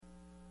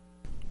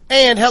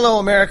And hello,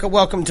 America.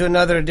 Welcome to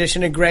another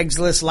edition of Greg's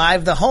List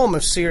Live, the home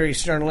of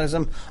serious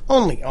journalism,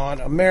 only on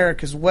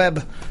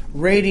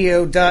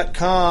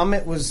americaswebradio.com.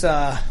 It's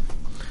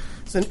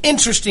an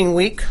interesting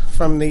week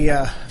from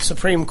the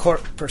Supreme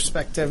Court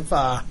perspective,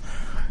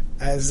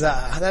 as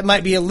that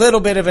might be a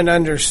little bit of an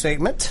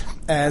understatement,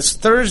 as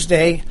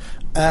Thursday,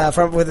 with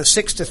a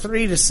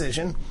 6-3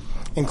 decision,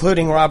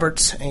 including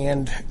Roberts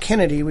and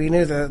Kennedy, we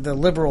knew the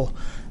liberal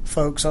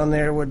folks on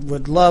there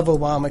would love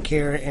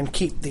Obamacare and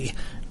keep the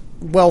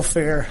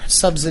welfare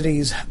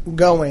subsidies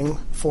going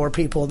for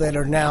people that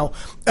are now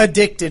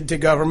addicted to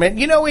government.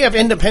 You know, we have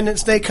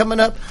Independence Day coming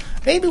up.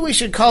 Maybe we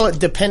should call it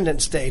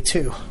Dependence Day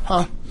too,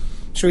 huh?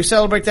 Should we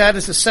celebrate that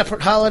as a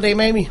separate holiday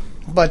maybe?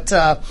 But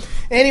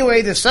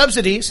anyway, the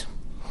subsidies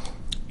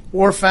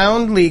were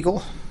found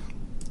legal.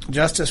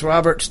 Justice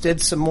Roberts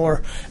did some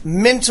more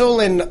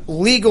mental and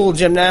legal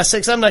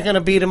gymnastics. I'm not going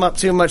to beat him up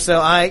too much, though.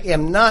 I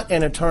am not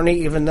an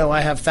attorney, even though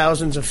I have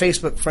thousands of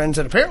Facebook friends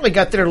that apparently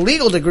got their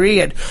legal degree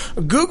at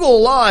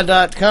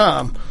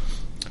googlelaw.com.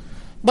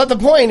 But the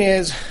point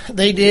is,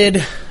 they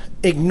did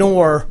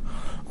ignore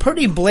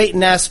pretty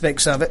blatant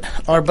aspects of it.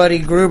 Our buddy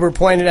Gruber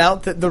pointed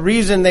out that the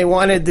reason they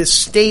wanted the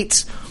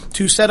states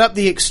to set up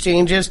the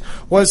exchanges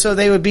was so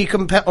they would be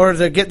compelled, or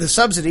to get the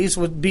subsidies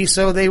would be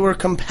so they were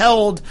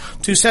compelled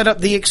to set up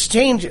the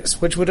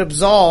exchanges, which would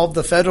absolve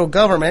the federal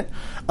government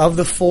of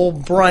the full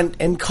brunt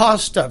and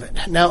cost of it.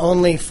 Now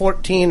only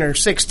 14 or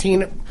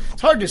 16,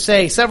 it's hard to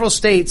say, several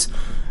states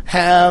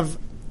have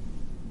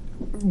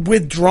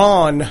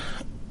withdrawn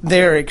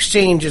their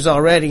exchanges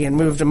already and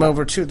moved them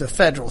over to the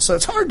federal. So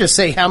it's hard to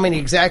say how many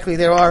exactly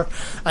there are.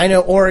 I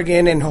know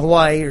Oregon and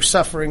Hawaii are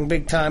suffering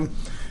big time.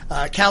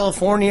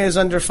 California is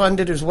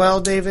underfunded as well,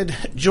 David.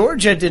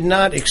 Georgia did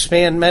not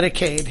expand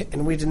Medicaid,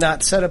 and we did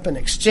not set up an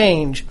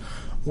exchange,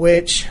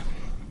 which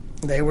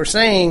they were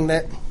saying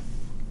that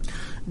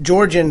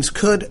Georgians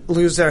could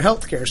lose their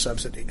health care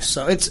subsidies.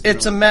 So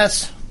it's a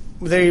mess.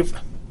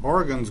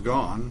 Oregon's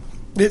gone.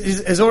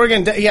 Is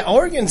Oregon? Yeah,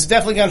 Oregon's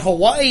definitely gone.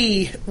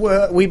 Hawaii,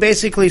 we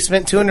basically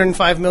spent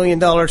 $205 million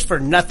for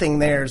nothing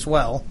there as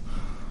well.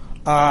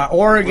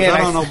 Oregon. Was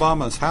that on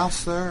Obama's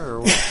house there? Or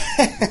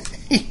what?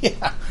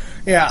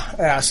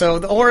 Yeah. So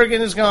the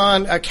Oregon is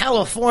gone.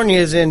 California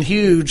is in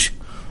huge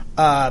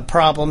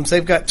problems.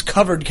 They've got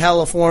covered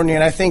California,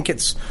 and I think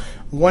it's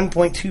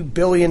 $1.2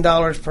 billion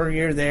per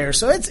year there.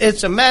 So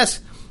it's a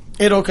mess.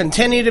 It'll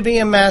continue to be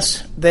a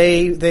mess.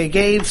 They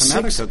gave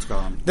Connecticut's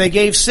gone. They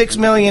gave 6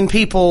 million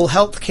people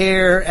health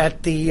care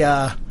at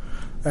the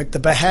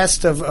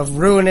behest of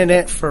ruining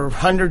it for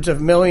hundreds of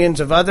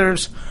millions of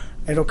others.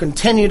 It'll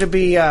continue to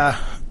be a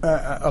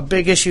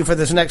big issue for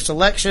this next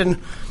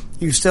election.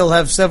 You still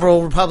have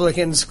several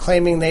Republicans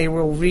claiming they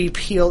will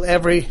repeal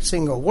every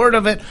single word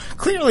of it.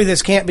 Clearly,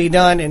 this can't be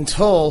done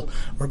until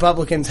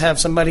Republicans have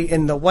somebody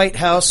in the White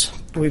House.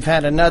 We've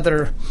had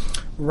another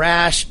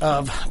rash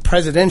of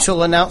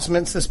presidential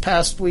announcements this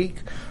past week.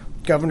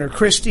 Governor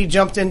Christie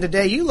jumped in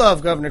today. You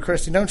love Governor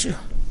Christie, don't you?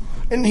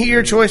 Isn't he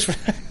your choice for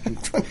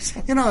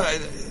You know,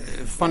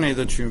 funny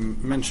that you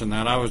mentioned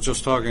that. I was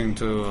just talking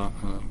to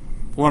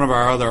one of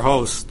our other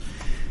hosts.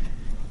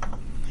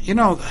 You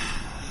know,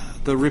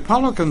 the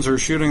Republicans are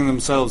shooting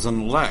themselves in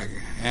the leg.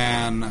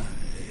 And,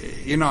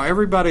 you know,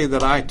 everybody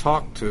that I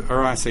talk to,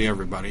 or I say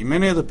everybody,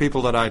 many of the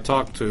people that I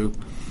talk to,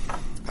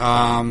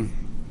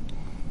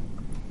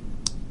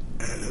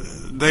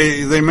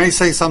 they may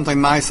say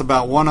something nice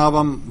about one of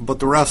them, but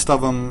the rest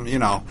of them, you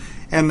know,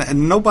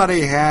 and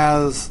nobody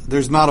has,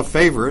 there's not a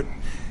favorite.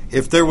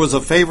 If there was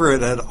a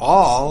favorite at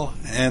all,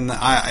 and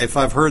if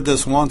I've heard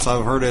this once,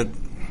 I've heard it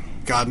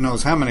God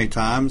knows how many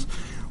times.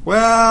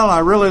 Well, I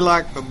really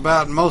like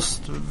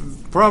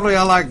probably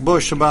I like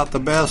Bush about the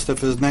best if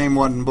his name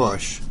wasn't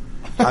Bush.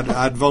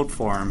 I'd vote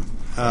for him.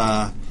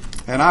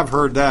 And I've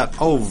heard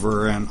that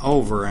over and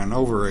over and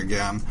over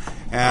again.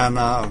 And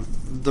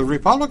the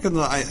Republicans,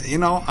 I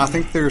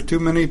think there are too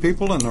many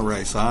people in the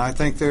race. I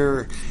think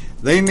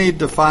they need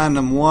to find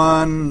them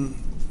one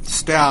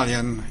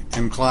stallion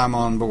and climb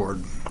on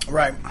board.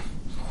 Right.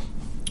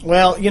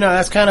 Well,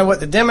 that's kind of what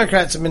the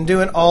Democrats have been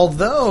doing,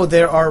 although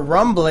there are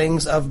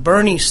rumblings of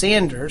Bernie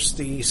Sanders,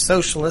 the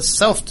socialist,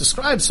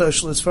 self-described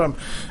socialist from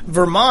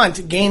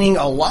Vermont, gaining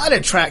a lot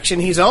of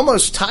traction. He's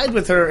almost tied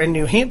with her in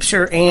New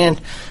Hampshire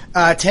and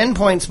 10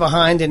 points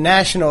behind in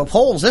national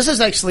polls. This is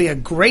actually a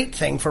great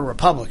thing for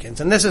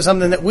Republicans, and this is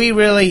something that we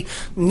really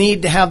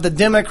need to have the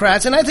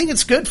Democrats, and I think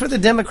it's good for the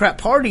Democrat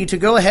Party to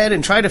go ahead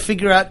and try to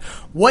figure out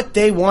what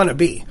they want to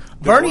be.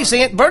 Bernie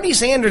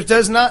Sanders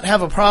does not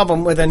have a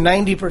problem with a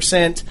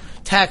 90%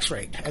 tax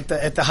rate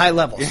at the high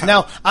levels. Yeah.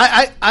 Now,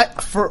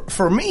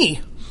 for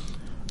me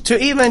to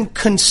even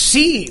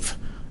conceive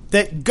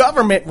that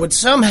government would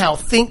somehow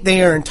think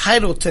they are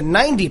entitled to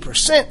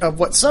 90% of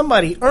what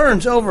somebody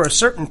earns over a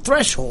certain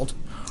threshold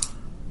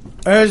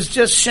is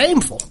just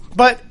shameful.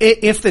 But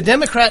if the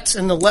Democrats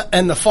and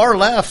the far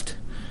left,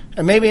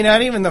 and maybe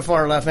not even the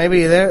far left,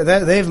 maybe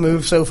they've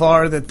moved so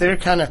far that they're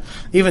kind of,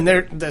 even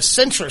the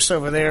centrists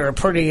over there are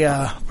pretty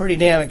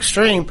damn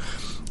extreme.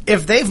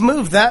 if they've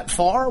moved that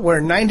far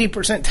where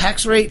 90%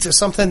 tax rates is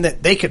something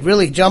that they could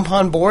really jump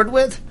on board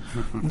with,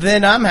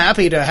 then I'm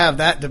happy to have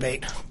that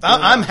debate.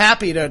 I'm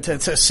happy to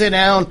sit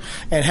down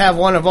and have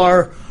one of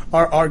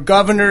our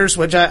governors,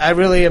 which I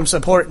really am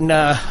supporting.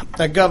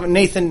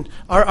 Nathan,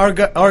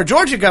 our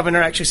Georgia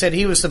governor, actually said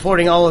he was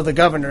supporting all of the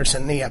governors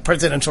in the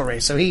presidential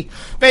race. So he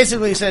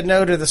basically said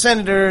no to the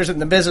senators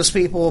and the business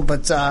people.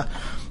 But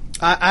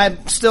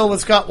I'm still with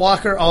Scott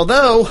Walker,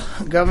 although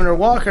Governor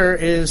Walker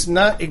is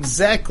not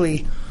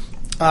exactly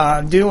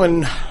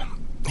doing.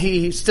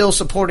 He's still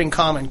supporting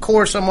Common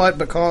Core somewhat,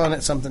 but calling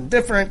it something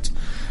different.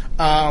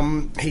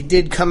 He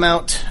did come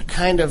out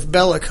kind of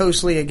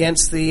bellicosely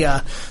against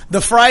the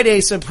Friday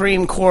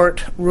Supreme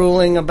Court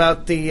ruling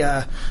about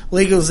the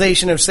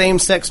legalization of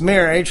same-sex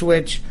marriage,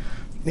 which,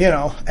 you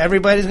know,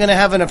 everybody's going to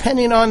have an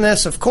opinion on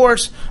this, of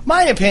course.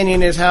 My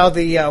opinion is how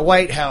the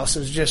White House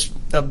is just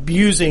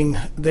abusing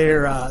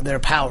their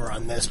power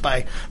on this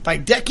by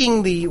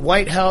decking the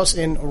White House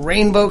in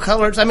rainbow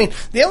colors. I mean,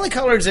 the only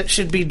colors that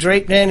should be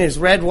draped in is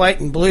red, white,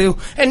 and blue,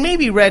 and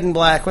maybe red and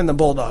black when the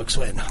Bulldogs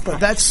win.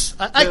 But that's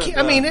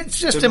I mean, it's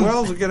just did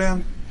Wells get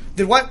in?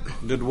 Did what?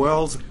 Did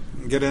Wells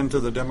get into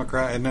the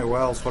Democrat? Isn't it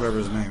Wells, whatever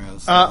his name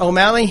is?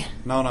 O'Malley?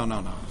 No.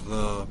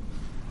 The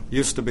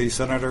used to be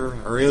senator,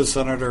 or is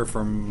senator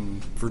from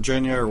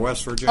Virginia or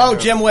West Virginia. Oh,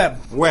 Jim Webb.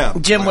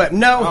 Jim Webb.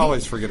 No. I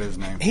always forget his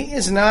name. He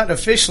is not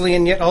officially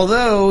in yet,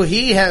 although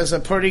he has a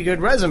pretty good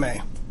resume.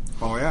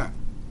 Oh, yeah.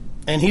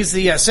 And he's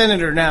the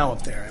senator now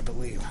up there, I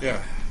believe.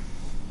 Yeah.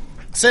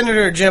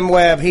 Senator Jim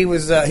Webb,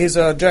 he's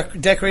a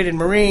decorated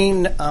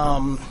Marine.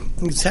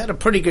 He's had a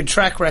pretty good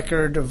track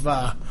record of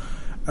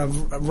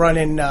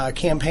running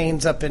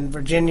campaigns up in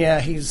Virginia.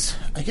 He's,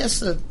 I guess,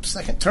 the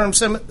second-term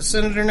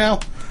senator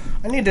now.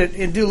 I need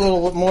to do a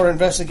little more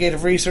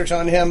investigative research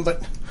on him,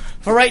 but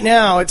for right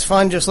now, it's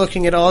fun just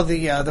looking at all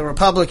the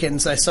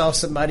Republicans. I saw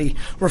somebody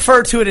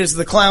refer to it as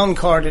the clown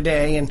car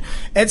today, and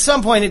at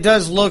some point it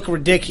does look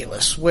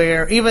ridiculous,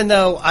 where even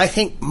though I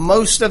think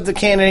most of the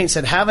candidates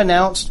that have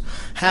announced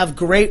have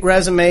great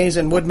resumes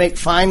and would make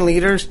fine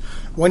leaders,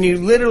 when you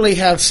literally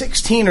have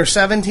 16 or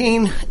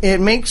 17,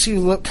 it makes you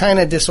look kind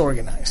of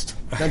disorganized,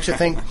 don't you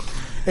think?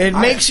 It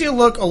makes you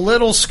look a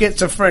little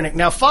schizophrenic.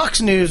 Now,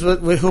 Fox News,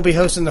 who'll be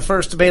hosting the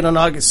first debate on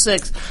August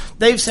 6th,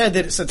 they've said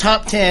that it's a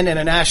top 10 in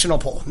a national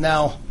poll.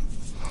 Now,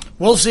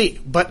 we'll see.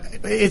 But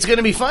it's going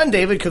to be fun,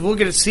 David, because we're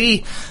going to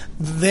see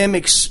them,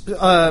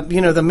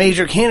 the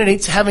major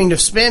candidates having to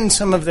spend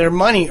some of their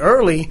money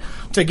early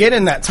to get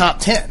in that top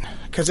 10.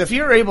 Because if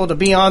you're able to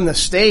be on the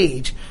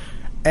stage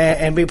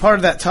and be part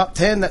of that top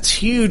 10, that's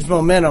huge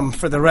momentum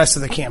for the rest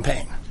of the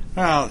campaign.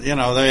 Well,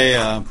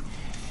 they...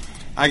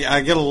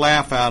 I get a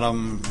laugh at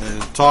them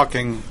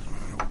talking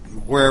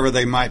wherever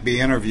they might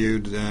be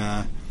interviewed.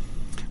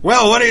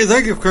 Well, what do you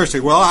think of Christie?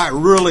 Well, I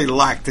really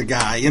like the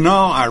guy.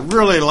 I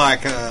really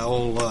like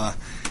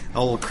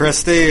old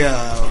Christie,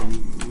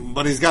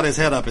 but he's got his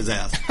head up his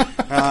ass.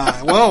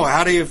 Well,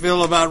 how do you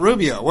feel about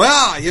Rubio? Well,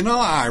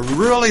 I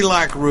really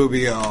like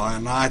Rubio,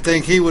 and I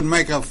think he would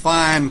make a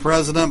fine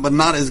president, but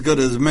not as good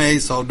as me,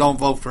 so don't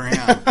vote for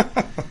him.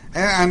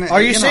 And,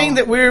 are you saying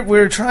that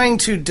we're trying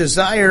to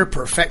desire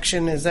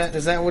perfection? Is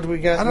that what we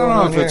got? I don't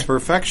know if it's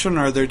perfection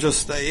or they're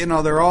just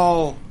they're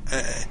all.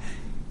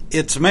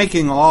 It's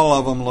making all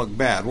of them look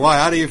bad. Why?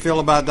 How do you feel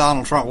about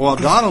Donald Trump? Well,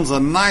 Donald's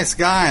a nice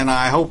guy, and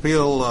I hope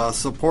he'll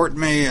support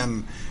me.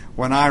 And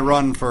when I'm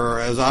running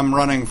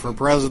for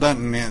president,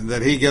 and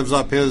that he gives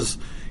up his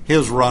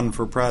run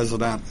for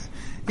president,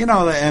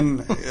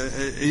 and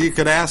you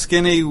could ask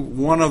any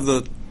one of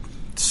the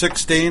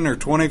 16 or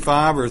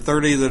 25 or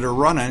 30 that are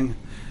running.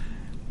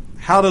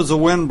 How does the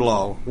wind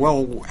blow?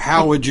 Well,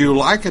 how would you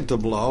like it to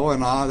blow?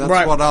 And that's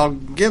right. What I'll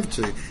give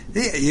to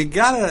you. You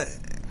gotta,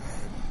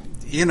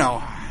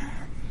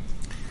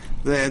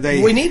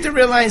 we need to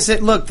realize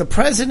that, look, the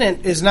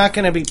president is not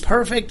going to be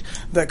perfect.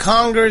 The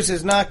Congress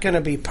is not going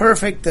to be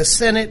perfect. The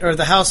Senate or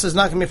the House is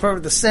not going to be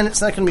perfect. The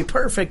Senate's not going to be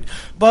perfect.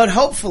 But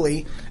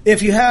hopefully,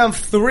 if you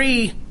have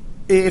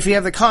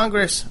the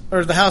Congress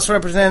or the House of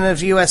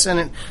Representatives, U.S.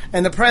 Senate,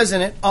 and the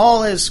President,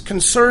 all as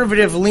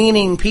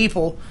conservative-leaning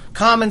people,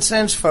 common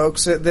sense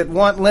folks that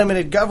want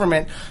limited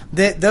government,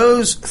 that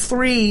those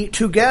three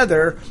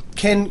together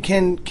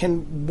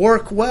can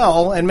work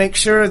well and make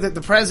sure that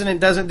the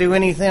President doesn't do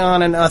anything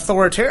on an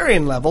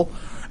authoritarian level,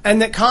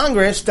 and that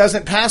Congress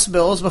doesn't pass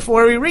bills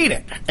before we read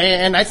it.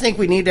 And I think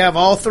we need to have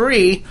all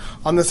three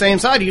on the same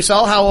side. You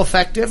saw how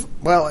effective,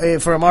 well,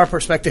 from our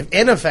perspective,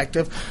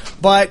 ineffective,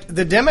 but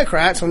the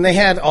Democrats, when they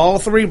had all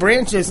three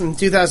branches in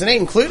 2008,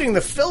 including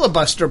the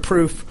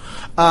filibuster-proof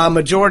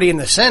majority in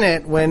the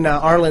Senate, when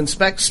Arlen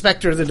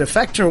Specter, the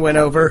defector, went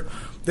over,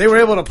 they were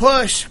able to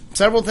push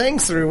several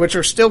things through, which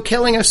are still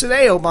killing us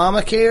today,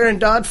 Obamacare and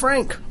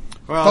Dodd-Frank.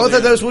 Well, both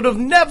of those would have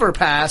never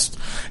passed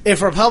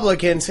if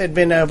Republicans had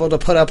been able to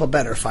put up a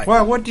better fight.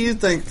 Well, what do you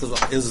think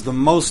is the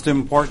most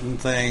important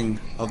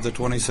thing of the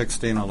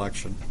 2016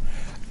 election?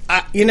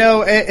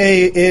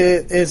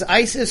 As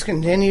ISIS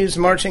continues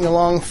marching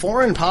along,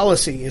 foreign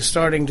policy is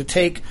starting to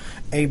take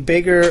a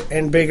bigger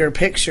and bigger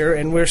picture,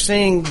 and we're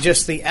seeing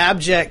just the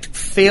abject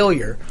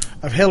failure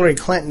of Hillary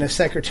Clinton as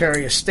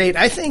Secretary of State.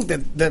 I think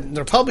that the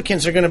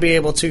Republicans are going to be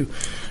able to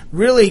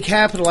really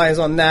capitalize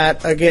on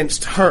that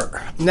against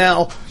her.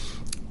 Now,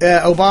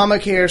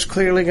 Obamacare is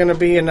clearly going to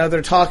be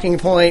another talking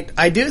point.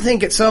 I do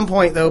think at some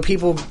point, though,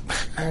 people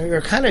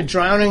are kind of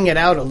drowning it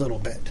out a little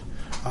bit.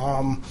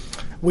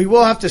 We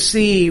will have to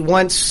see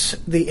once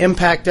the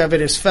impact of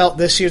it is felt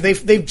this year.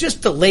 They've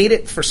just delayed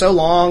it for so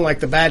long, like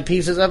the bad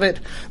pieces of it,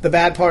 the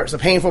bad parts, the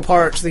painful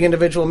parts, the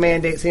individual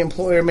mandates, the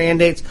employer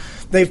mandates.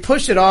 They've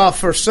pushed it off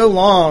for so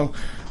long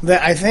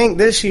that I think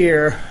this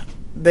year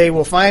they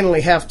will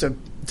finally have to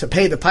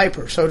pay the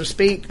piper, so to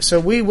speak. So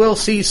we will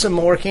see some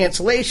more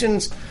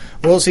cancellations.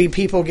 We'll see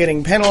people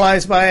getting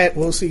penalized by it.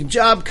 We'll see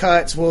job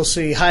cuts. We'll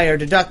see higher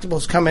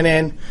deductibles coming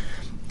in.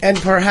 And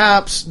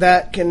perhaps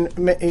that can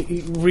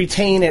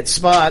retain its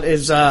spot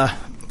is a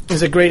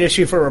great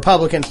issue for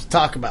Republicans to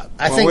talk about.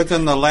 I think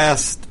within the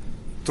last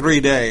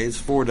 4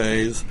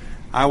 days,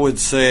 I would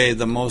say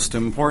the most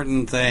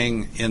important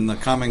thing in the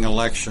coming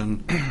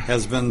election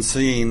has been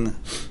seen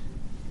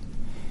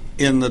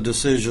in the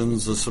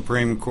decisions the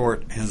Supreme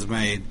Court has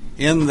made,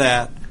 in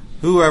that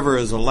whoever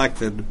is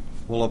elected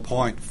will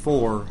appoint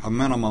a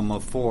minimum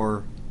of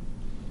 4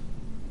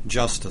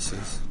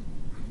 justices.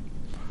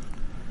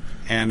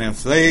 And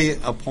if they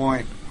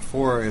appoint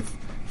 4, if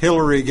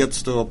Hillary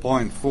gets to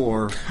appoint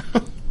 4,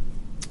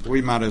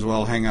 we might as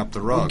well hang up the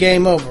rug.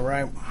 Game over,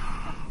 right?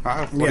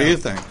 What do you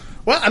think?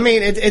 Well, I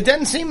mean, it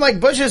doesn't seem like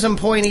Bush's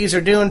appointees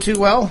are doing too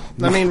well.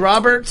 I mean,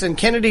 Roberts and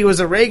Kennedy was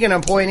a Reagan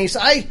appointee.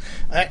 So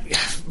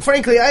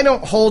frankly, I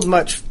don't hold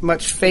much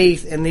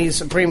faith in these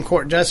Supreme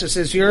Court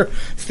justices. Your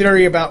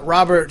theory about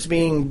Roberts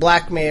being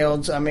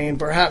blackmailed, I mean,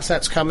 perhaps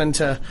that's coming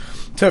to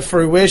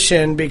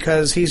fruition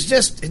because he's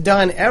just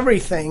done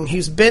everything.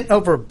 He's bent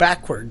over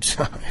backwards,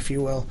 if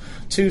you will,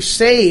 to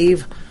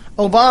save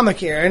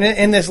Obamacare. And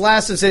in this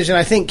last decision,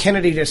 I think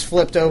Kennedy just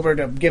flipped over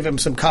to give him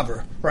some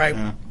cover, right?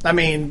 Yeah. I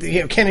mean,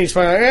 Kennedy's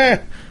probably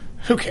like,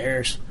 who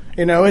cares?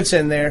 It's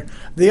in there.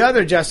 The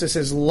other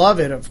justices love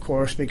it, of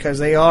course, because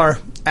they are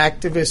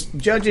activist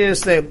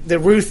judges. The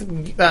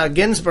Ruth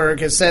Ginsburg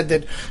has said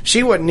that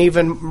she wouldn't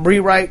even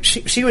rewrite.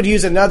 She would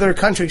use another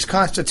country's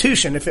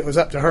constitution if it was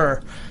up to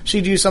her.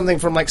 She'd use something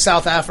from like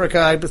South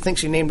Africa. I think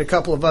she named a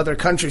couple of other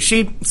countries.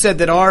 She said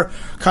that our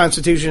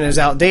constitution is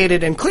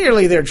outdated, and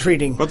clearly they're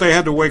treating. But they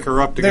had to wake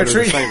her up to get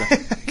her to say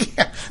that.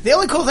 Yeah. The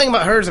only cool thing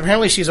about her is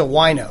apparently she's a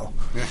wino.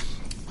 Yeah.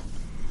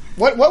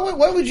 What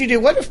would you do?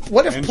 What if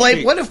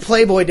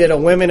Playboy did a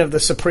Women of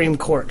the Supreme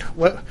Court?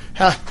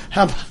 How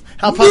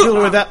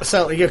popular would that?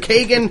 So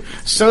Kagan,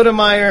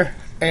 Sotomayor,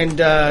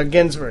 and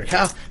Ginsburg.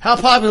 How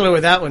popular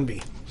would that one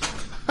be?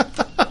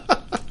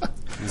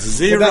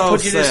 Zero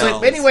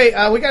sales. Anyway,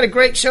 we got a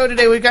great show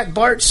today. We've got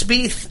Bart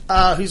Spieth,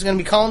 who's going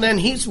to be calling in.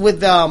 He's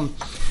with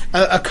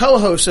a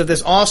co-host of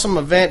this awesome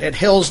event at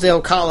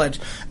Hillsdale College.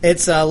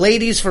 It's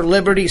Ladies for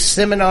Liberty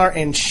Seminar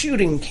and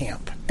Shooting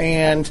Camp,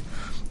 and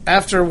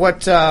after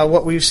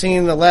what we've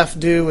seen the left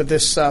do with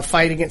this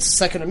fight against the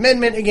Second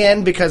Amendment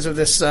again because of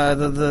this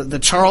the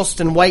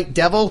Charleston White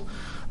Devil,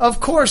 of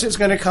course it's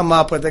going to come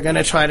up with they're going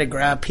to try to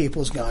grab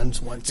people's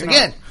guns once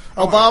again.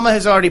 Obama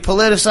has already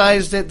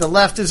politicized it. The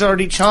left is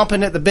already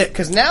chomping at the bit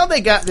because now they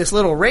got this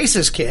little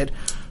racist kid.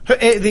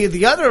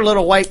 The other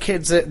little white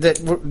kids that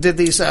did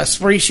these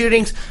spree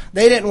shootings,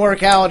 they didn't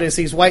work out as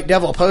these white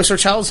devil poster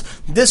childs.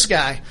 This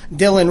guy,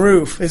 Dylan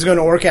Roof, is going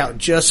to work out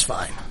just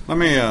fine. Let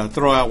me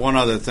throw out one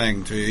other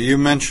thing to you. You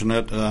mentioned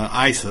it,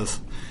 ISIS.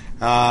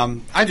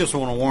 I just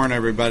want to warn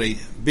everybody,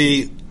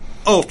 be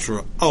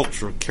ultra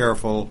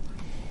careful.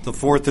 The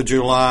 4th of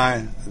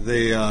July,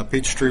 the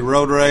Peachtree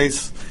Road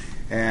Race,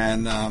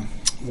 and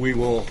we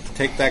will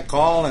take that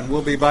call, and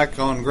we'll be back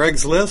on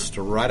Greg's List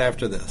right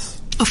after this.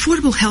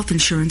 Affordable health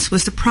insurance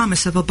was the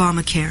promise of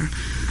Obamacare,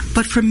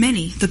 but for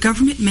many, the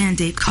government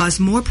mandate caused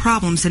more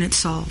problems than it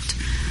solved.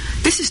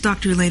 This is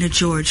Dr. Elena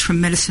George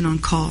from Medicine on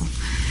Call,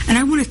 and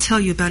I want to tell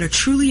you about a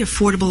truly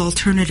affordable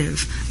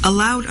alternative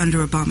allowed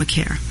under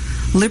Obamacare,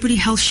 Liberty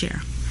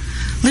HealthShare.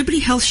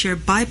 Liberty HealthShare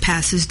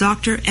bypasses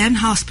doctor and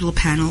hospital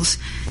panels,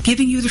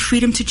 giving you the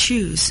freedom to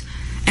choose.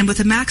 And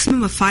with a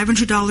maximum of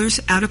 $500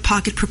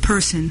 out-of-pocket per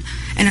person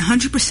and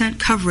 100%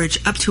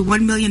 coverage up to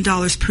 $1 million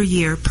per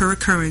year per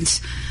occurrence,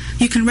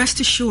 you can rest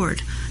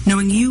assured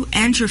knowing you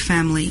and your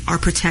family are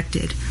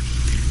protected.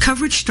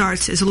 Coverage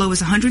starts as low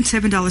as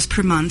 $107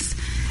 per month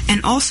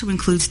and also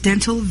includes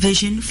dental,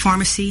 vision,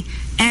 pharmacy,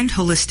 and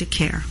holistic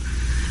care.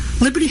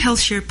 Liberty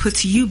HealthShare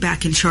puts you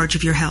back in charge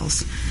of your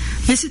health.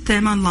 Visit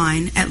them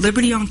online at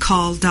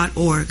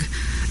libertyoncall.org.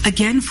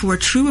 Again, for a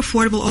true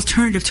affordable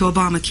alternative to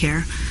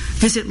Obamacare,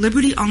 visit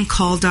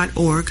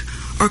libertyoncall.org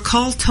or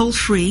call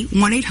toll-free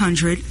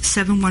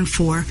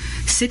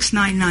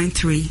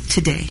 1-800-714-6993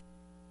 today.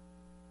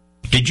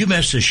 Did you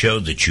miss a show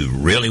that you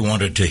really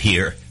wanted to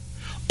hear?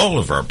 All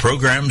of our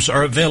programs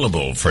are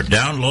available for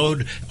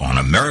download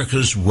on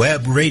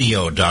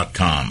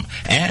americaswebradio.com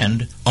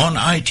and on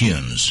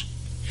iTunes.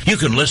 You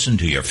can listen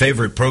to your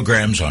favorite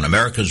programs on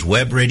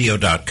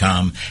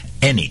americaswebradio.com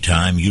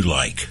anytime you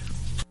like.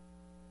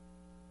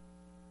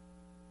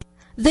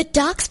 The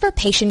Docs for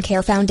Patient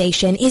Care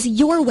Foundation is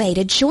your way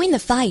to join the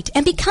fight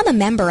and become a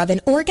member of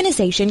an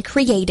organization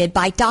created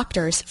by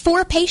doctors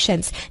for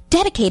patients,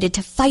 dedicated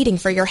to fighting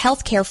for your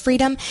healthcare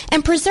freedom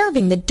and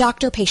preserving the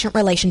doctor-patient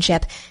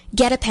relationship.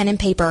 Get a pen and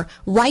paper.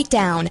 Write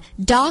down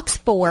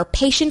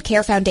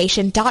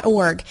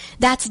docs4patientcarefoundation.org.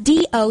 That's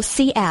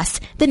DOCS,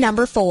 the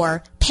number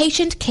 4,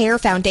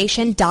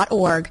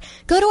 patientcarefoundation.org.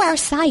 Go to our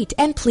site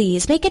and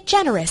please make a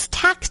generous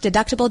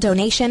tax-deductible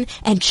donation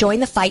and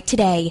join the fight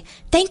today.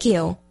 Thank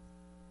you.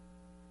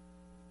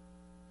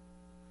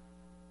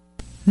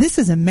 This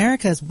is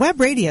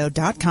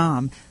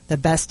americaswebradio.com, the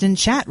best in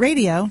chat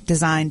radio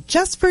designed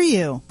just for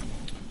you.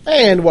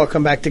 And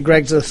welcome back to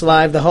Greg's List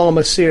Live, the home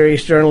of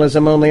serious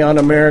journalism only on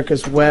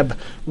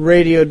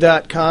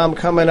americaswebradio.com.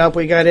 Coming up,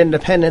 we got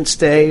Independence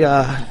Day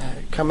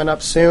coming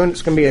up soon.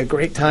 It's going to be a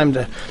great time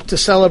to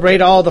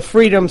celebrate all the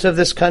freedoms of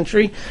this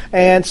country.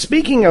 And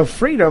speaking of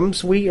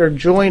freedoms, we are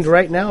joined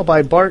right now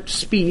by Bart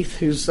Spieth,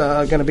 who's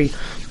going to be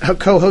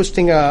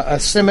co-hosting a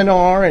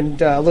seminar,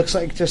 and looks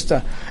like just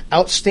an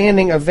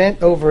outstanding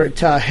event over at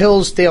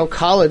Hillsdale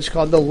College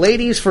called the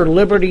Ladies for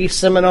Liberty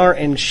Seminar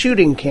and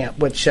Shooting Camp,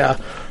 which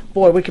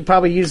boy, we could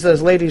probably use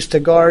those ladies to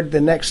guard the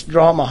next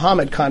Draw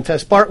Muhammad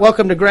contest. Bart,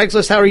 welcome to Greg's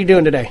List. How are you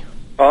doing today?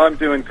 Oh, I'm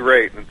doing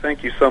great, and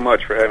thank you so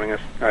much for having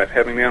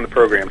me on the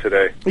program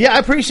today. Yeah, I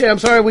appreciate it. I'm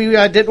sorry we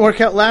didn't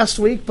work out last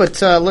week, but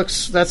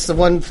that's the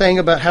one thing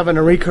about having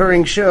a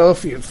recurring show.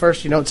 If at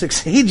first you don't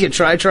succeed, you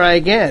try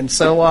again.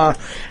 So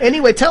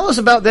anyway, tell us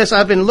about this.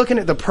 I've been looking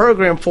at the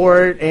program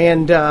for it,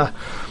 and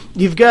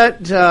you've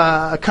got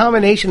a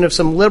combination of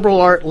some liberal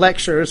art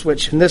lectures,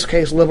 which in this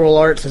case, liberal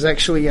arts is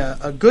actually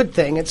a good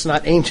thing. It's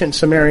not ancient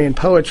Sumerian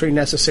poetry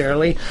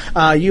necessarily.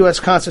 U.S.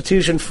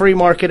 Constitution, free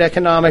market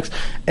economics,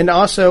 and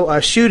also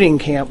a shooting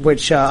camp,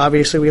 which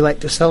obviously we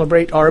like to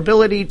celebrate our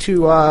ability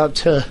to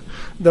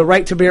the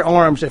right to bear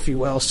arms, if you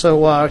will.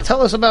 So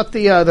tell us about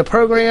the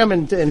program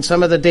and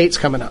some of the dates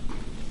coming up.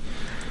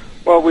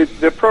 Well,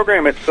 the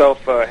program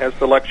itself has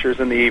the lectures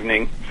in the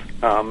evening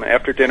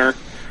after dinner.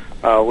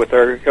 With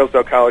our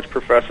Hillsdale College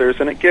professors,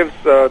 and it gives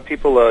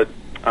people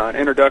an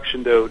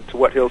introduction to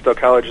what Hillsdale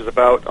College is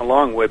about,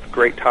 along with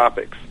great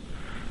topics.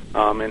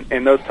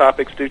 And those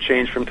topics do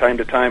change from time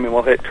to time, and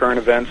we'll hit current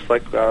events.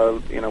 Like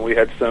we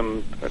had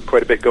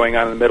quite a bit going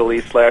on in the Middle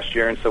East last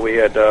year, and so we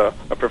had a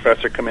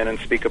professor come in and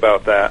speak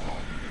about that.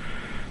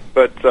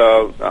 But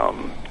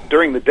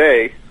during the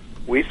day,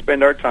 we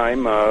spend our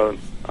time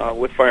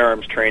with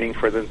firearms training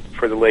for the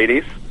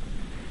ladies.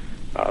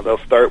 They'll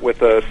start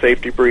with a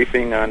safety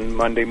briefing on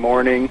Monday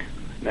morning,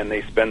 and then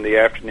they spend the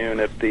afternoon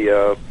at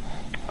the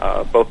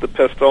both the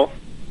pistol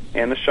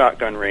and the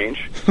shotgun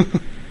range.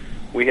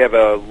 We have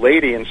a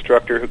lady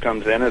instructor who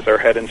comes in as our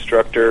head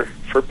instructor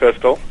for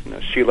pistol,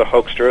 Sheila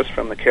Hoekstra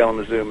from the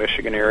Kalamazoo,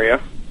 Michigan area,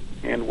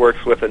 and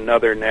works with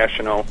another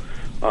national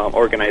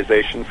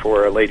organization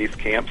for ladies'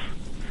 camps.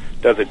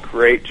 Does a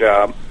great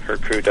job, her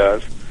crew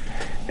does.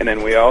 And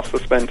then we also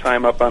spend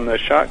time up on the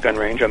shotgun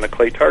range on the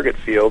clay target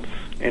fields,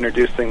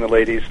 introducing the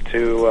ladies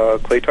to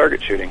clay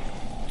target shooting.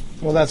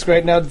 Well, that's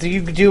great. Now, do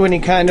you do any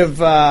kind of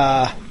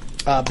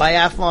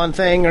biathlon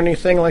thing or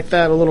anything like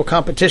that, a little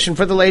competition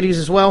for the ladies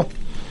as well?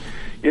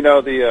 You know,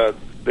 the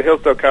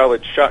Hillsdale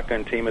College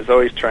shotgun team is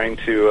always trying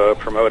to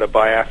promote a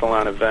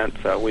biathlon event.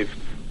 We've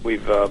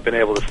been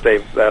able to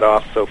stave that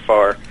off so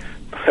far.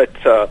 But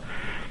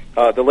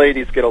the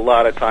ladies get a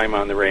lot of time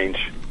on the range.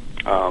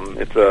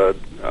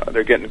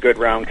 They're getting good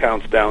round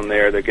counts down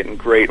there. They're getting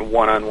great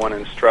one-on-one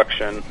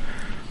instruction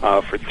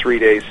for 3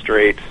 days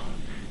straight,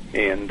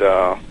 and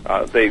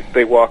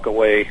they walk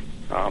away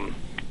from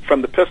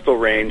the pistol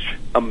range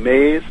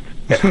amazed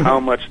at how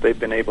much they've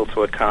been able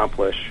to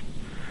accomplish,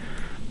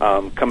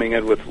 coming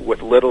in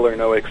with little or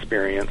no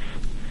experience.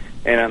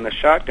 And on the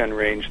shotgun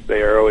range,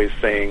 they are always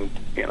saying,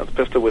 the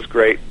pistol was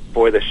great.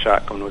 Boy, the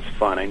shotgun was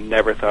fun. I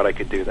never thought I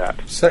could do that.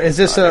 So is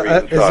this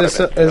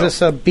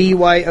a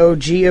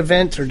BYOG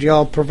event, or do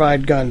y'all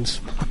provide guns?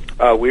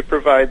 We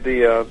provide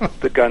the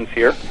guns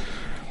here.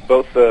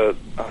 Both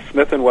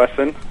Smith &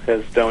 Wesson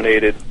has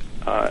donated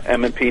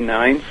M&P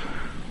 9s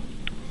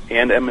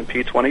and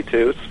M&P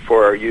 22s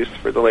for our use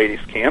for the ladies'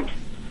 camps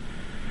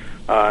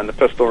in the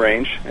pistol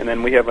range. And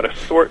then we have an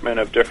assortment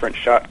of different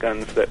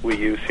shotguns that we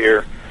use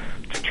here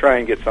to try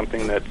and get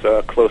something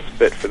that's close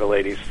fit for the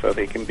ladies, so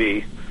they can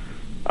be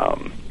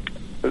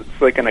so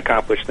they can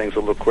accomplish things a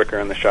little quicker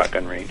in the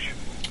shotgun range.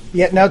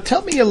 Yeah. Now,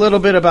 tell me a little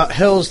bit about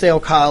Hillsdale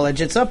College.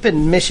 It's up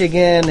in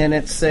Michigan, and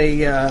it's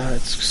a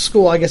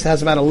school. I guess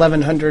has about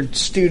 1,100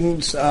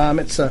 students.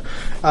 It's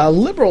a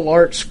liberal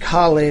arts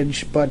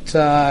college, but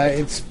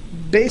it's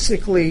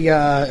basically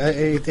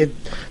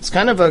it's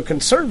kind of a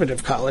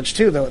conservative college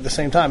too, though. At the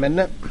same time, isn't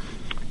it?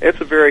 It's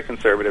a very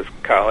conservative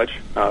college.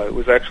 It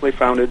was actually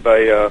founded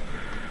by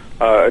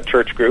a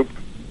church group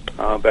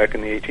back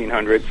in the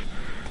 1800s.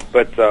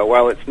 But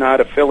while it's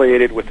not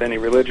affiliated with any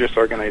religious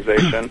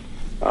organization,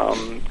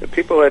 the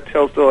people at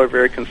Hillsdale are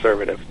very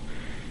conservative.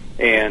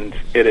 And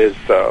it is,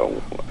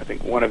 I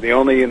think, one of the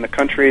only in the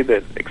country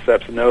that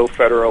accepts no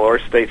federal or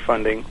state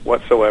funding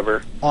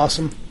whatsoever.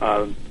 Awesome.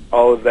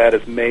 All of that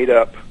is made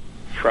up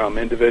from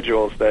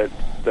individuals that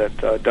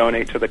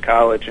donate to the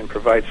college and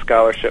provide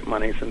scholarship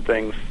monies and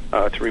things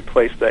to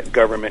replace that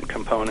government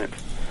component.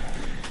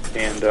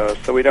 And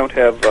so we don't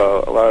have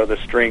a lot of the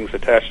strings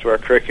attached to our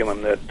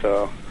curriculum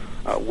that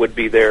would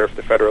be there if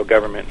the federal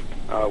government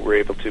were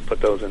able to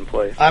put those in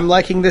place. I'm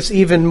liking this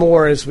even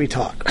more as we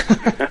talk.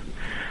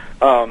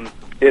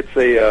 It's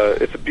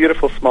a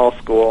beautiful small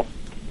school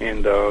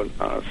in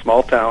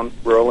small town,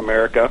 rural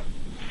America,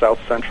 south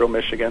central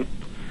Michigan,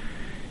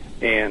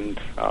 and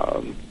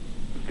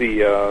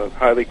the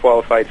highly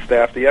qualified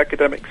staff. The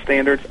academic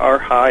standards are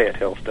high at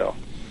Hillsdale,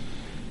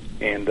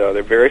 and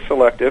they're very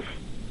selective.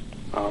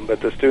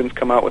 But the students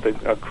come out with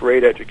a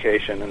great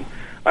education.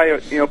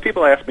 And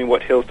people ask me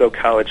what Hillsdale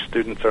College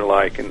students are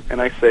like,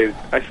 and I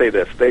say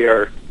this: they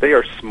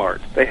are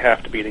smart. They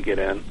have to be to get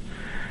in.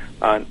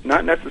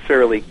 Not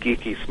necessarily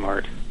geeky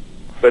smart,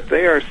 but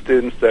they are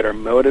students that are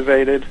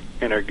motivated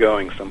and are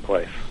going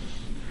someplace,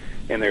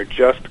 and they're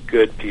just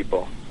good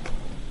people.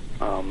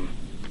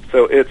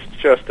 So it's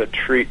just a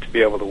treat to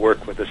be able to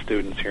work with the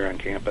students here on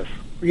campus.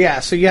 Yeah,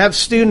 so you have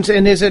students,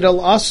 and is it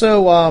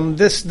also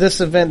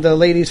this event, the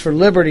Ladies for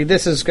Liberty?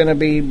 This is going to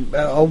be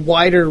a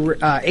wider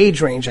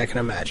age range, I can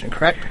imagine,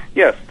 correct?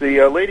 Yes,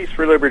 the Ladies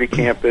for Liberty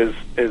camp is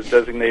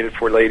designated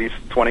for ladies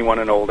 21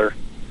 and older,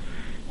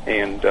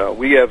 and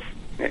we have,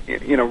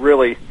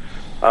 really,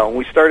 when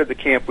we started the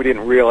camp, we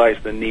didn't realize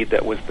the need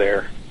that was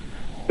there.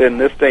 In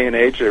this day and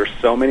age, there are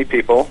so many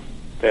people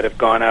that have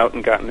gone out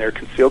and gotten their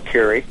concealed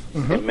carry,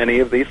 and many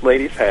of these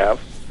ladies have.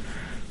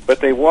 But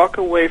they walk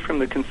away from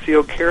the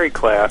concealed carry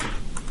class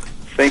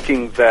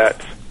thinking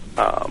that,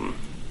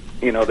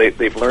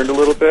 they've learned a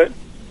little bit,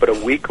 but a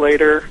week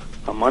later,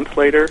 a month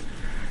later,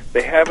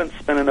 they haven't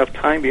spent enough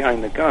time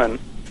behind the gun,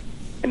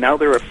 and now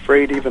they're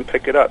afraid to even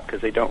pick it up because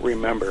they don't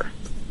remember.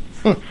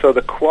 So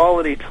the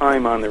quality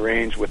time on the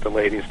range with the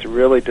ladies to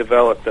really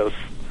develop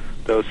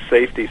those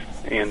safety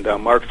and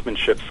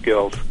marksmanship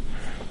skills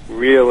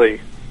really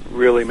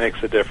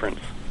makes a difference.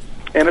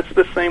 And it's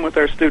the same with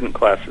our student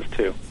classes,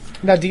 too.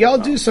 Now, do y'all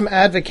do some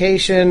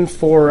advocation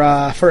for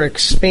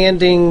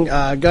expanding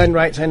gun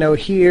rights? I know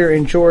here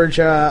in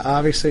Georgia,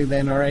 obviously the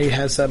NRA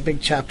has a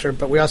big chapter,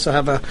 but we also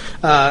have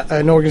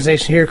an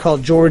organization here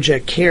called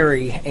Georgia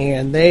Carry,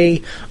 and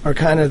they are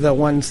kind of the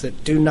ones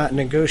that do not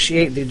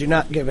negotiate. They do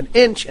not give an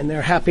inch, and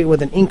they're happy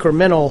with an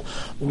incremental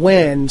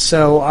win.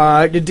 So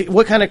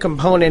what kind of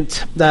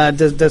component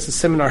does the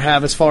seminar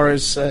have as far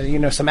as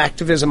some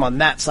activism on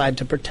that side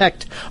to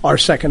protect our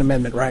Second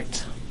Amendment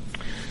rights?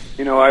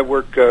 I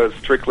work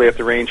strictly at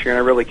the range here, and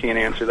I really can't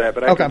answer that,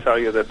 but I can tell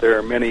you that there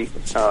are many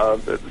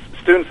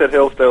students at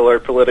Hillsdale are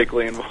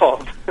politically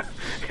involved.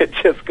 It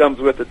just comes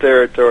with the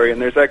territory,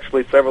 and there's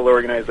actually several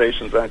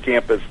organizations on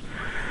campus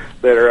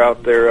that are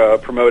out there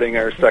promoting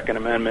our Second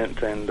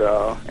Amendment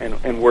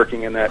and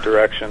working in that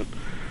direction.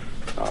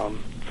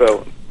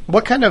 So,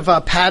 what kind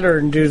of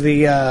pattern do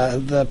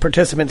the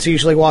participants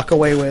usually walk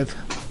away with?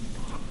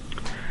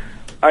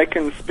 I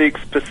can speak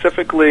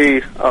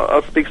specifically.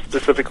 I'll speak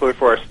specifically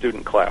for our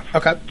student class.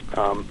 Okay.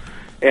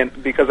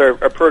 And because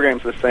our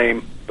program's the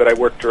same, but I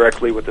work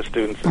directly with the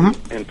students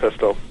in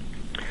Pistol.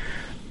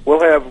 We'll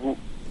have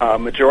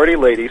majority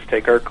ladies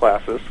take our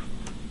classes.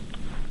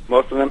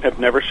 Most of them have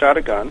never shot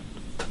a gun.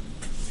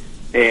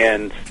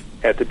 And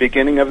at the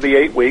beginning of the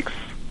 8 weeks,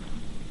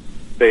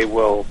 they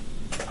will.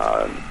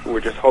 We're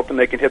just hoping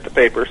they can hit the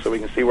paper so we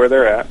can see where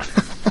they're at.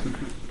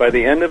 By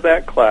the end of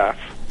that class,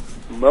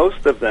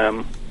 most of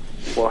them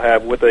will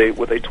have with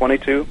a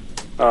 22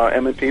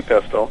 M&P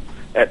pistol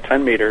at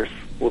 10 meters.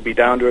 We'll be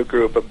down to a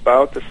group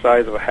about the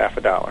size of a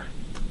 $50.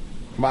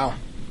 Wow!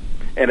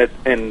 And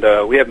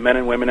we have men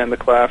and women in the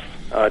class.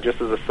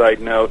 Just as a side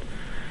note,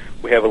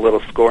 we have a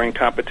little scoring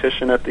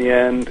competition at the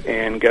end,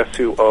 and guess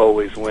who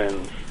always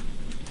wins?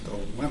 The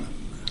women.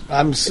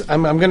 I'm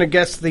going to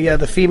guess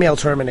the female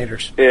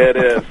Terminators. It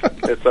is.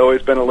 It's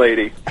always been a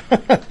lady.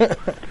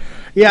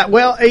 Yeah,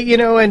 well,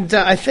 and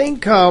I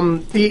think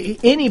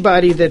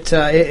anybody that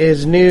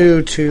is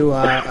new to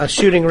a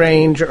shooting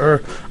range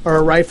or a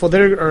rifle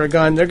or a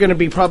gun, they're going to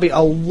be probably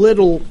a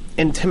little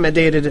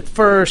intimidated at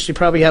first. You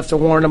probably have to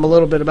warn them a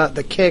little bit about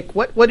the kick.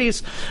 What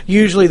is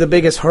usually the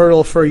biggest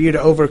hurdle for you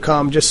to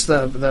overcome? Just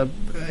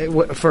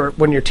for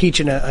when you're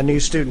teaching a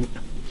new student.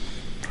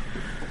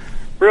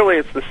 Really,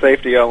 it's the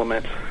safety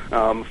element.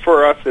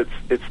 For us,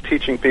 it's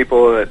teaching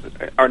people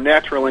that our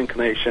natural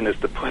inclination is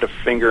to put a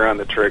finger on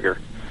the trigger.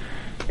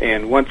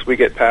 And once we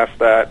get past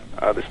that,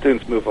 the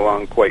students move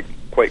along quite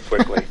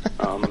quickly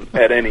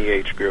at any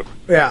age group.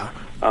 Yeah.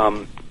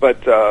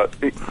 But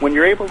when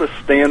you're able to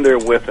stand there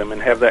with them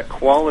and have that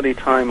quality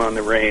time on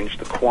the range,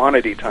 the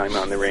quantity time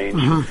on the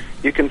range,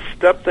 you can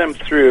step them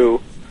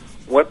through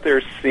what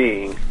they're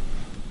seeing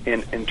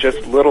in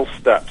just little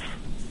steps.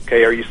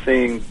 Okay, are you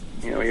seeing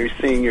Are you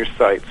seeing your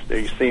sights? Are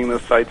you seeing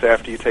those sights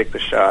after you take the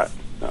shot?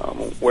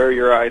 Where are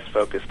your eyes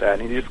focused at?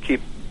 And you just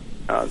keep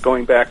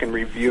going back and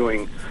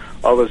reviewing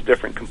all those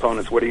different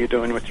components. What are you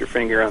doing with your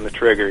finger on the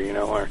trigger?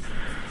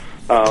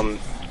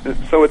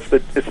 So it's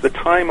the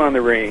time on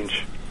the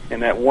range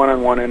and that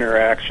one-on-one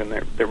interaction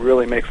that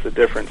really makes the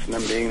difference in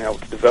them being able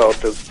to develop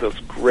those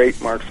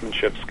great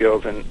marksmanship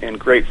skills and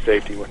great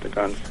safety with the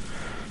guns.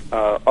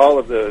 All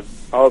of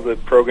the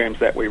programs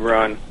that we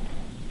run,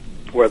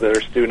 whether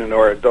they're student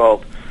or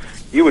adult,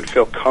 you would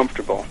feel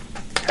comfortable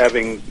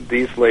having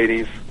these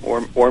ladies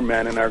or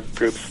men in our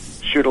groups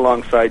shoot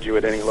alongside you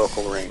at any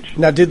local range.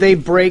 Now, do they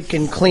break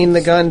and clean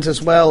the guns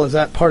as well? Is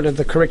that part of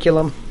the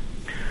curriculum?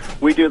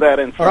 We do that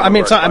in some of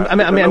our classes.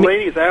 The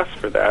ladies ask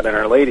for that in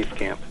our ladies'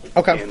 camp.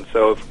 Okay. And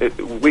so if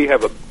we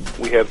have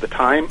the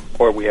time,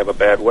 or we have a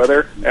bad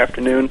weather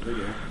afternoon,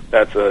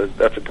 that's a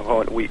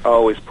component we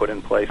always put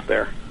in place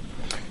there.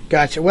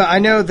 Gotcha. Well, I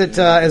know that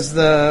as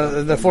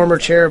the former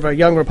chair of a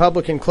Young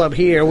Republican Club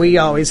here, we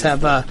always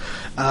have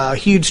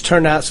huge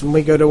turnouts when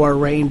we go to our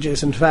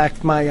ranges. In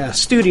fact, my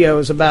studio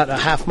is about a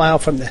half mile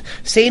from the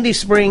Sandy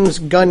Springs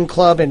Gun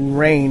Club and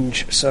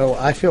Range, so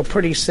I feel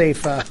pretty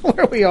safe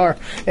where we are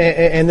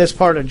in this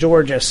part of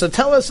Georgia. So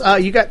tell us,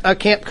 you got a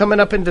camp coming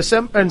up in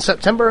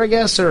September, I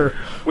guess, or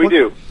we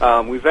do.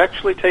 We've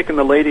actually taken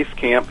the ladies'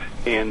 camp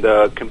and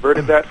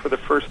converted that for the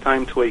first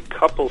time to a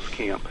couples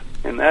camp.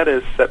 And that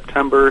is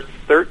September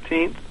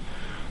 13th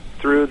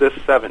through the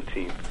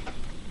 17th.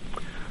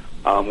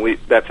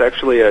 That's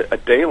actually a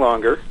day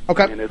longer,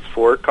 okay, and it's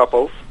for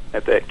couples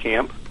at that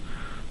camp.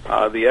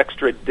 The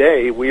extra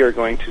day we are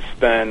going to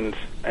spend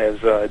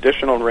as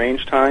additional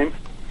range time,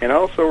 and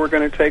also we're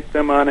going to take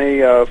them on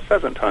a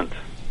pheasant hunt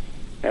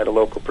at a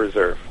local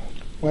preserve.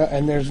 Well,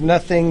 and there's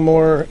nothing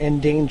more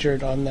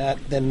endangered on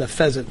that than the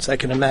pheasants, I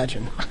can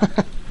imagine.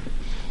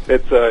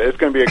 It's going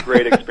to be a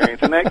great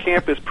experience, and that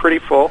camp is pretty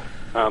full.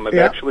 I've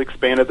actually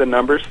expanded the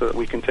numbers so that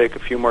we can take a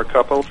few more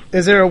couples.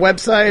 Is there a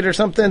website or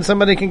something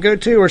somebody can go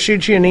to, or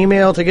shoot you an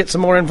email to get some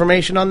more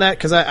information on that?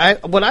 Because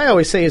what I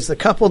always say is the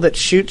couple that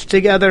shoots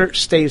together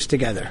stays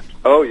together.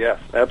 Oh, yes,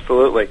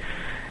 absolutely.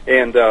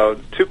 And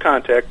 2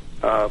 contact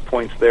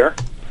points there.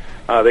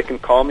 They can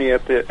call me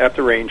at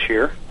the range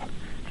here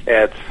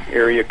at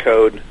area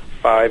code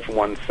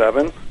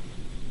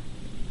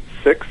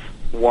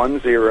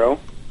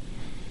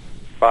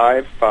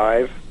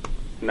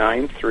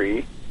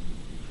 517-610-5593.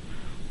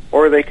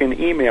 Or they can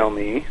email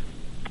me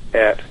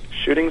at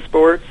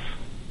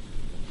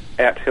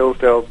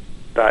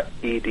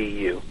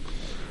shootingsports@hillsdale.edu.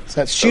 So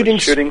that's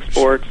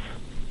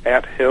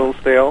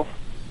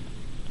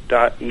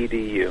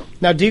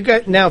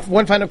shootingsports@hillsdale.edu. Now,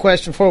 one final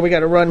question before we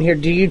got to run here.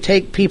 Do you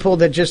take people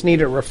that just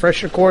need a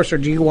refresher course, or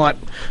do you want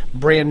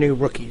brand new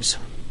rookies?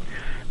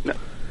 No.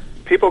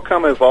 People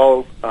come of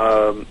all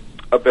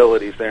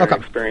abilities there and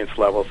experience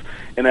levels.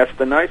 And that's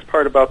the nice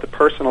part about the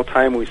personal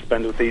time we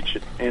spend with each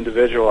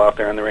individual out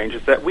there on the range,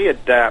 is that we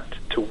adapt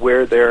to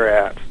where they're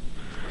at.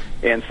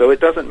 And so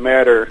it doesn't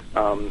matter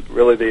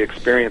really the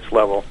experience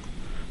level.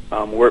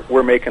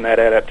 We're making that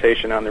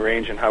adaptation on the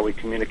range and how we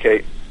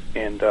communicate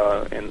and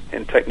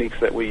techniques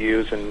that we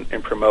use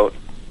and promote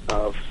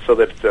so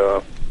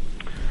that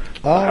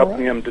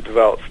helping them to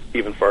develop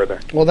even further.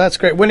 Well, that's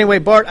great. Well, anyway,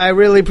 Bart, I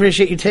really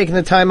appreciate you taking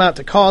the time out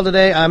to call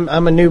today.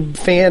 I'm a new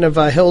fan of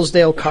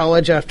Hillsdale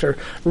College after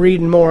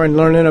reading more and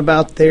learning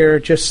about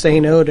their just say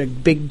no to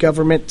big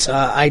government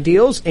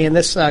ideals. And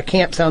this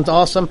camp sounds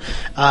awesome.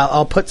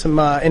 I'll put some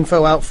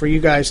info out for you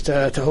guys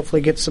to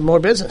hopefully get some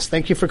more business.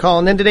 Thank you for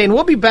calling in today. And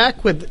we'll be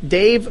back with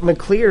Dave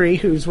McCleary,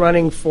 who's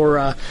running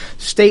for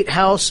State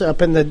House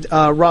up in the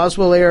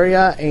Roswell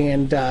area.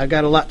 And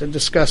got a lot to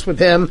discuss with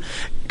him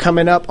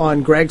coming up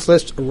on Greg's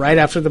List right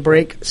after the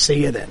break.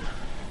 See you then.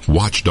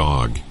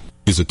 Watchdog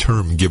is a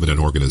term given an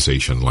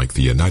organization like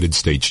the United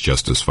States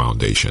Justice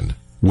Foundation,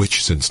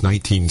 which since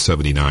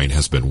 1979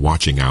 has been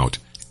watching out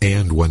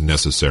and, when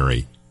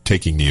necessary,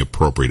 taking the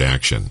appropriate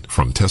action,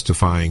 from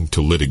testifying to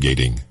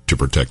litigating to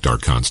protect our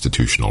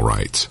constitutional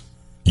rights.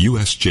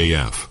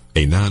 USJF,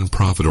 a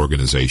non-profit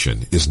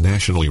organization, is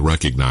nationally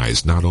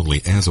recognized not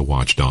only as a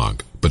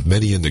watchdog, but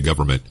many in the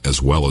government, as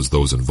well as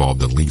those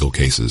involved in legal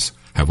cases,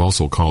 have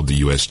also called the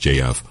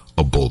USJF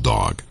a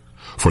bulldog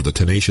for the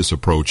tenacious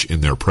approach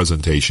in their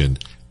presentation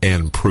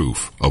and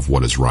proof of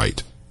what is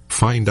right.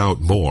 Find out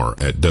more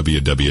at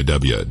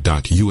www.usjf.net.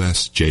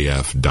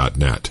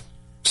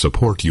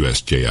 Support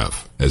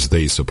USJF as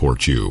they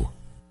support you.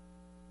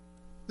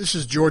 This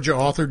is Georgia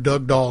author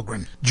Doug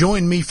Dahlgren.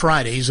 Join me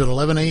Fridays at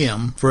 11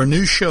 a.m. for a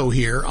new show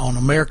here on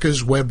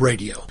America's Web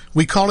Radio.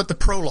 We call it The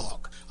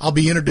Prologue. I'll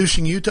be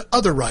introducing you to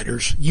other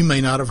writers you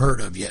may not have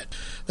heard of yet.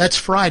 That's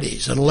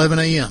Fridays at 11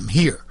 a.m.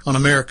 here on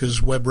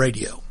America's Web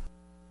Radio.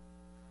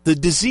 The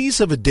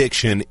disease of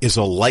addiction is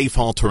a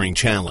life-altering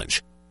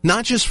challenge,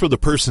 not just for the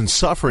person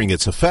suffering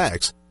its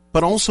effects,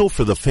 but also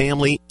for the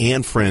family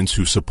and friends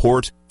who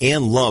support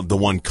and love the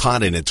one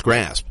caught in its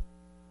grasp.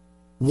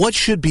 What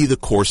should be the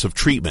course of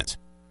treatment?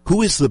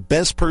 Who is the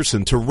best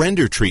person to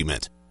render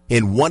treatment?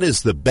 And what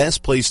is the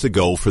best place to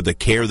go for the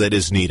care that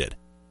is needed?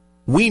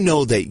 We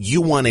know that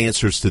you want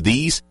answers to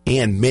these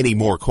and many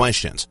more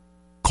questions.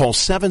 Call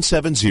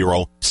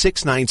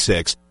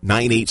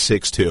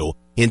 770-696-9862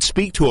 and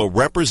speak to a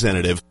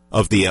representative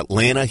of the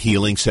Atlanta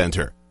Healing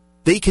Center.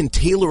 They can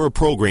tailor a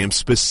program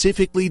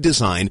specifically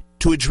designed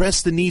to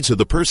address the needs of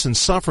the person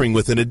suffering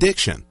with an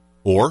addiction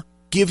or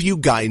give you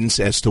guidance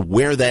as to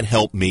where that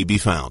help may be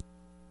found.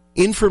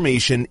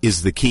 Information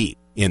is the key,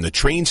 and the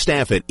trained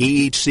staff at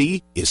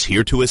AHC is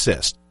here to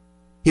assist.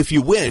 If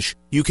you wish,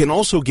 you can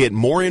also get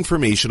more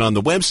information on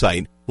the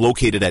website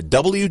located at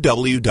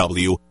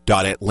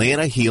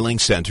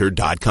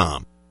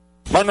www.atlantahealingcenter.com.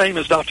 My name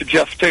is Dr.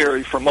 Jeff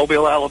Terry from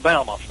Mobile,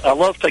 Alabama. I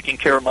love taking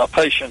care of my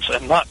patients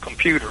and not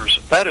computers.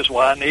 That is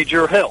why I need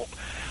your help.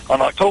 On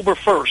October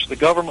 1st, the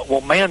government will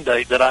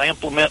mandate that I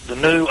implement the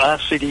new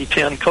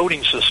ICD-10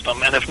 coding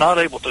system, and if not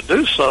able to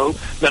do so,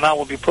 then I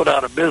will be put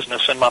out of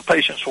business, and my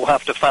patients will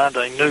have to find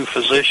a new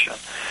physician.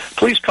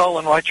 Please call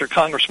and write your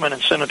congressmen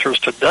and senators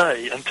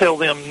today and tell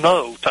them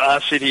no to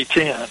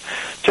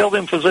ICD-10. Tell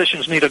them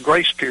physicians need a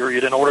grace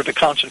period in order to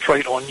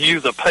concentrate on you,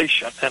 the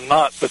patient, and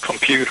not the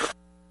computer.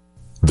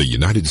 The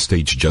United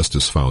States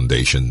Justice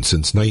Foundation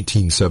since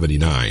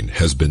 1979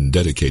 has been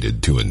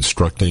dedicated to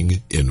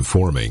instructing,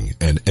 informing,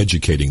 and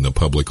educating the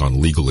public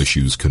on legal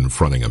issues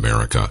confronting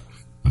America.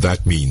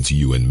 That means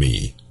you and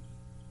me.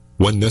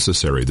 When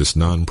necessary, this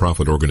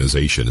nonprofit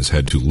organization has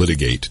had to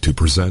litigate to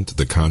present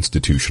the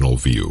constitutional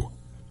view.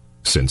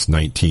 Since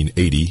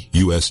 1980,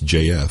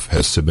 USJF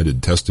has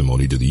submitted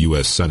testimony to the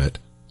U.S. Senate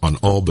on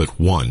all but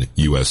one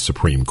U.S.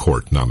 Supreme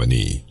Court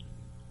nominee.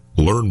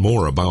 Learn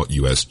more about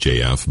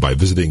USJF by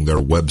visiting their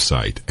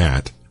website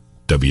at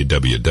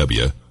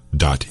www.usjf.net.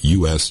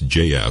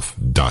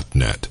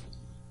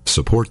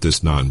 Support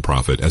this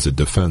nonprofit as it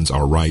defends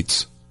our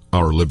rights,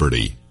 our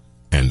liberty,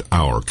 and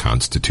our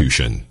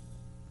Constitution.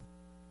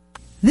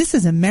 This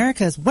is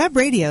America's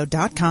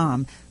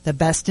Webradio.com, the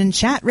best in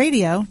chat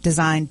radio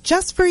designed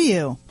just for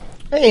you.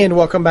 And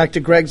welcome back to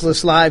Greg's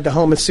List Live, the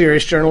home of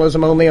serious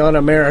journalism, only on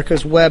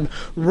America's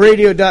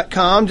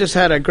Webradio.com. Just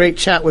had a great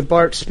chat with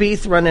Bart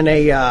Spieth, running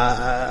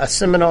a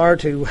seminar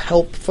to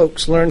help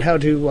folks learn how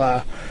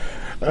to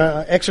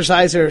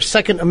exercise their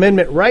Second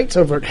Amendment rights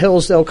over at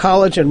Hillsdale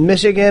College in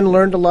Michigan.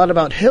 Learned a lot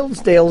about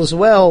Hillsdale as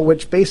well,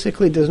 which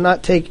basically does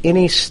not take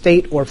any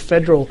state or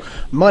federal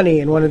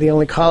money, and one of the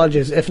only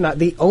colleges, if not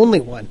the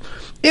only one,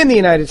 in the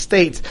United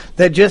States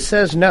that just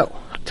says no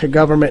to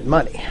government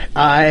money.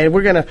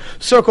 We're going to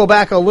circle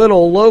back a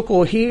little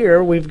local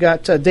here. We've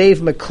got Dave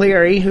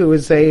McCleary, who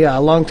is a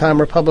longtime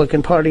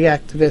Republican Party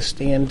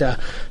activist and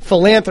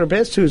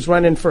philanthropist who's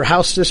running for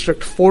House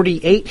District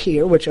 48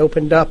 here, which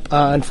opened up,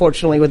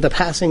 unfortunately, with the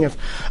passing of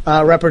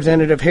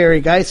Representative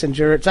Harry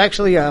Geisinger. It's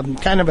actually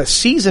kind of a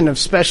season of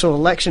special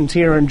elections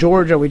here in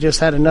Georgia. We just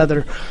had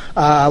another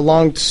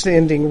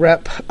long-standing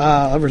rep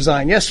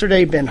resign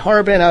yesterday, Ben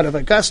Harbin out of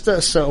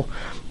Augusta, so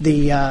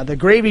the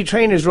gravy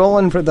train is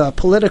rolling for the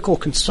political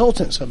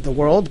consultants of the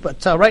world.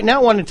 But right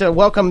now I wanted to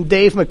welcome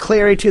Dave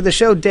McCleary to the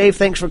show. Dave,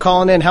 thanks for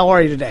calling in. How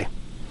are you today?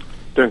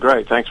 Doing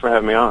great. Thanks for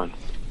having me on.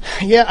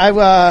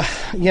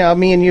 Yeah,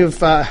 me and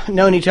you've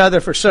known each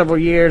other for several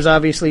years,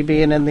 obviously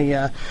being in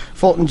the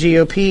Fulton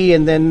GOP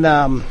and then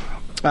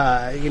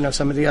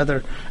some of the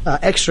other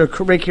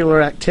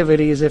extracurricular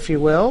activities, if you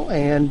will,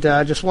 and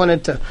just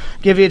wanted to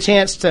give you a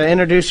chance to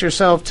introduce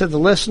yourself to the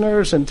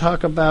listeners and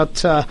talk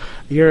about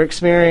your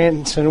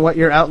experience and what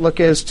your outlook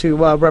is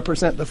to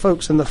represent the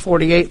folks in the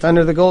 48th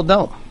under the Gold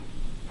Dome.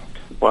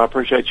 Well, I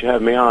appreciate you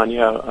having me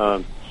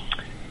on.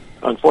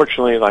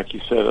 Unfortunately, like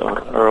you said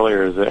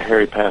earlier, that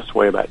Harry passed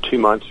away about 2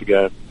 months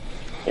ago,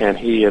 and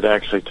he had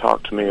actually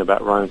talked to me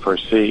about running for a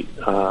seat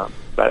about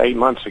 8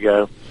 months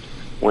ago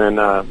when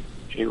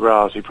he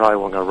realized he probably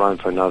wasn't going to run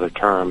for another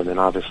term, and then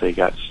obviously he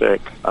got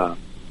sick.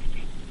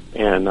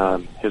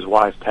 And his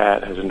wife,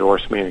 Pat, has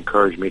endorsed me and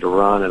encouraged me to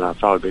run, and I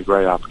thought it would be a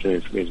great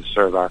opportunity for me to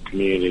serve our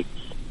community.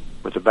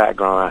 With the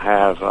background I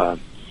have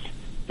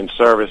in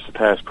service, the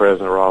past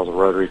president of Roswell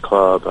Rotary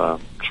Club,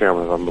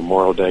 chairman of our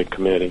Memorial Day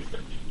Committee,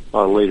 a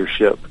lot of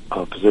leadership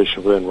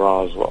position within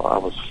Roswell. I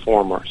was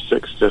former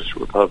 6th District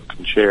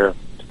Republican chair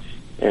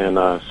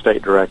and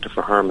state director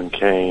for Herman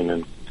Cain,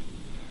 and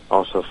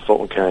also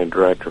Fulton County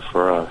director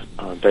for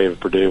David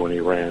Perdue when he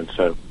ran.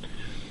 So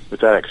with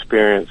that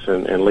experience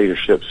and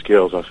leadership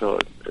skills, I feel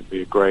it'd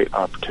be a great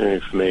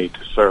opportunity for me to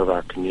serve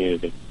our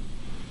community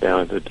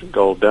down at the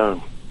Gold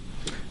Dome.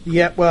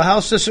 Yeah, well,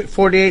 House District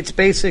 48 is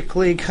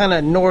basically kind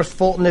of North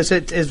Fulton.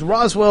 Is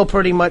Roswell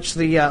pretty much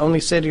the only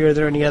city, or are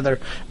there any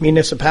other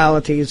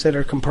municipalities that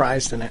are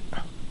comprised in it?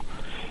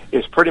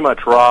 It's pretty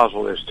much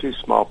Roswell. There's 2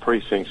 small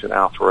precincts in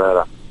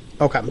Alpharetta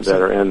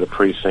that are in the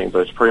precinct, but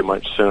it's pretty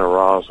much center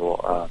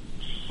Roswell.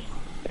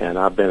 And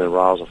I've been in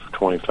Roswell for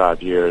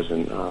 25 years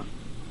and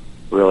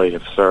really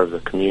have served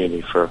the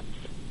community for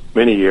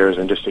many years,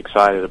 and just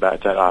excited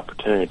about that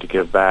opportunity to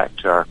give back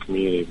to our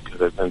community because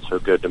it's been so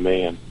good to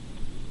me. And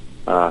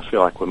I feel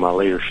like with my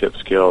leadership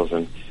skills,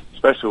 and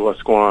especially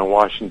what's going on in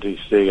Washington,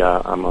 D.C.,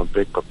 I'm a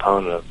big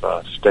proponent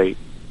of state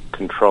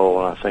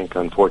control, and I think,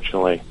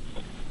 unfortunately,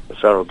 the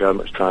federal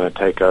government's trying to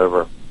take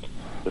over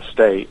the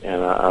state,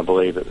 and I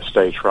believe that the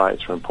state's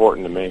rights are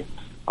important to me.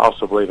 I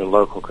also believe in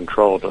local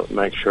control to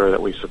make sure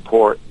that we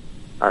support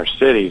our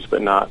cities,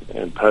 but not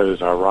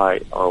impose our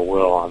right or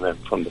will on them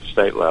from the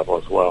state level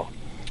as well.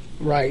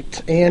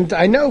 Right, and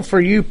I know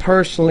for you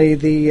personally,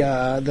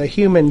 the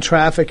human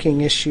trafficking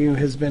issue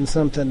has been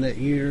something that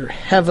you're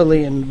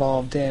heavily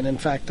involved in. In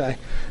fact, I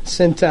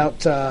sent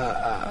out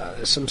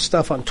some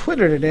stuff on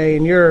Twitter today,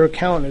 and your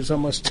account is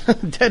almost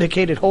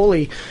dedicated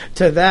wholly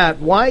to that.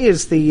 Why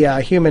is the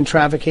human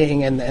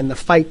trafficking and the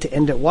fight to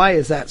end it, why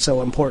is that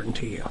so important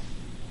to you?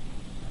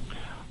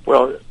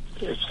 Well,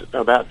 it's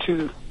about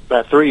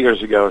 3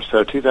 years ago or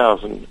so,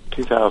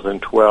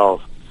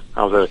 2012,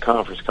 I was at a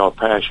conference called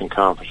Passion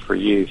Conference for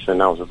Youth,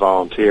 and I was a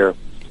volunteer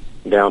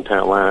in downtown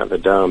Atlanta at the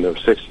Dome. There were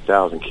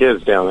 60,000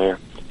 kids down there.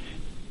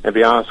 And to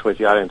be honest with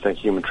you, I didn't think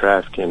human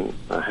trafficking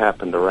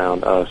happened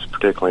around us,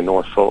 particularly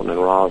North Fulton and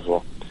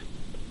Roswell.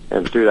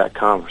 And through that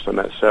conference, I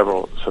met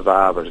several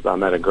survivors. I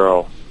met a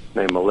girl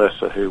named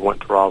Melissa who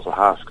went to Roswell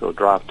High School,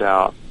 dropped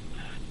out,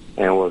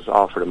 and was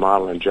offered a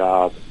modeling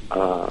job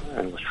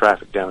and was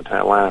trafficked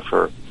downtown Atlanta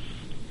for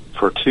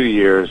 2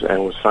 years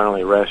and was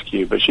finally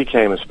rescued. But she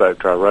came and spoke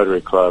to our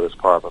Rotary Club as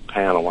part of a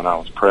panel when I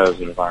was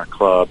president of our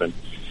club,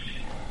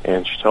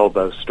 and she told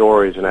those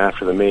stories. And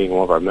after the meeting,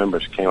 one of our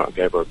members came up and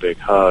gave her a big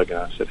hug, and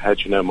I said,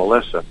 "How'd you know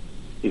Melissa?"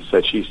 He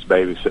said, "She used to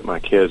babysit my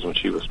kids when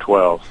she was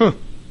 12.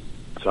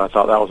 So I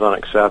thought that was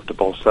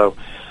unacceptable. So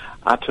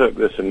I took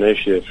this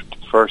initiative to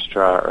first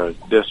try our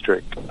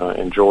district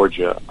in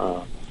Georgia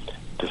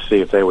to see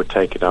if they would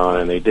take it on,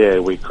 and they did.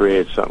 We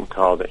created something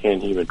called the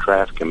End Human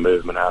Trafficking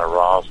Movement out of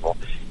Roswell.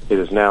 It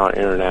is now an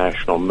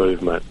international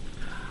movement,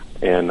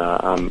 and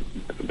I've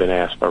been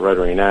asked by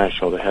Rotary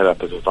National to head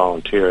up as a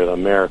volunteer the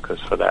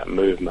Americas for that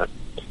movement.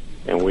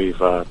 And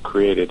we've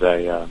created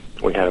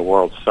we had a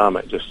World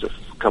Summit just a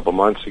couple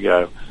months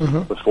ago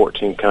with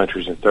 14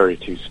 countries and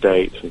 32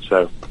 states. And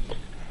so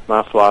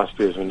my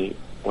philosophy is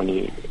when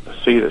you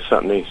see that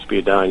something needs to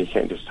be done, you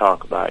can't just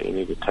talk about it. You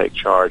need to take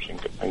charge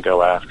and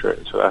go after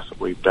it. So that's what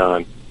we've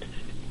done,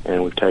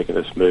 and we've taken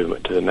this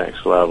movement to the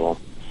next level.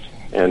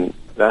 And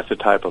that's the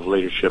type of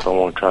leadership I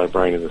want to try to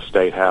bring to the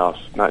State House,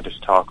 not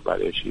just talk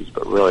about issues,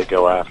 but really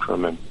go after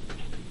them and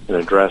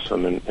address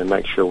them and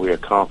make sure we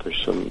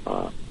accomplish some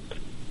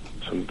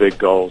big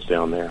goals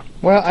down there.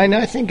 Well, and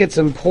I think it's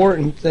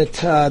important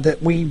that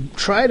we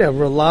try to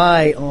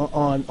rely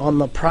on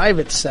the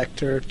private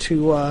sector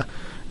to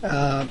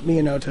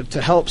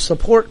to help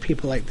support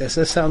people like this.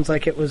 This sounds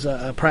like it was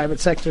a private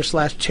sector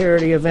 /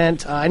 charity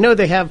event. I know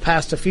they have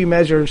passed a few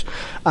measures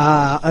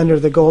under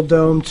the Gold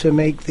Dome to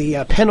make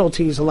the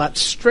penalties a lot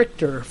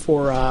stricter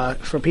for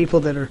people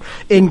that are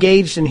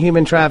engaged in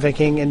human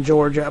trafficking in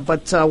Georgia.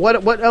 But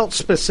what else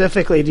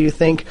specifically do you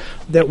think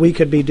that we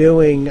could be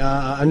doing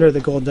under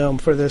the Gold Dome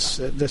for this?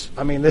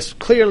 I mean, this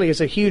clearly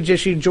is a huge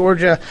issue.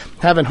 Georgia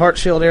having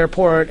Hartsfield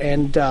Airport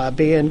and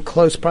being in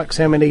close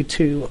proximity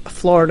to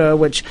Florida,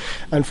 which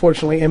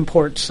unfortunately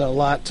imports a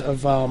lot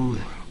of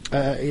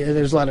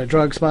there's a lot of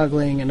drug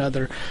smuggling and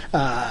other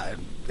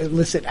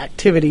illicit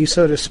activities,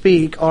 so to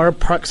speak. Our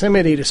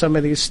proximity to some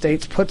of these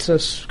states puts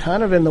us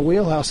kind of in the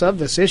wheelhouse of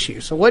this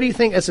issue. So what do you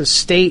think as a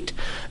state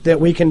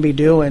that we can be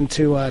doing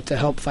to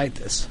help fight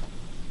this?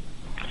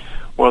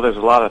 Well, there's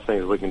a lot of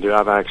things we can do.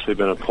 I've actually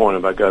been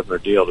appointed by Governor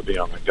Deal to be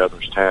on the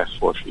Governor's Task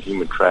Force for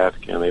Human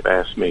Trafficking, and they've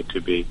asked me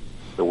to be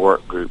the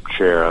work group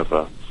chair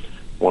of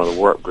one of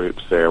the work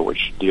groups there,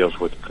 which deals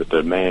with the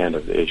demand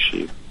of the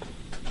issue,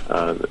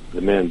 the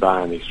men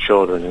buying these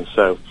children. And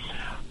so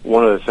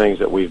one of the things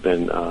that we've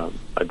been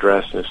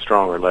addressing is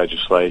stronger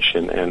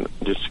legislation. And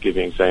just to give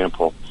you an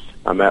example,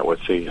 I met with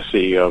the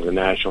CEO of the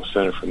National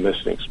Center for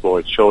Missing and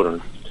Exploited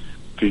Children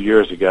a few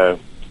years ago,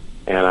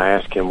 and I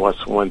asked him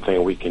what's one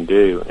thing we can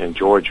do in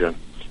Georgia.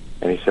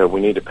 And he said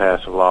we need to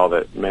pass a law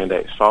that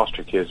mandates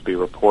foster kids be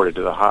reported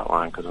to the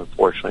hotline, because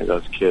unfortunately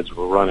those kids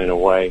were running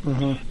away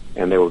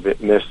and they were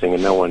missing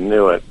and no one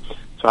knew it.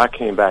 So I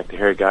came back to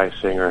Harry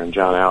Geisinger and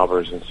John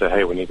Albers and said,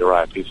 hey, we need to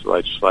write a piece of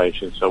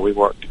legislation. So we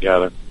worked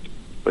together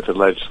with the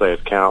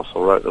Legislative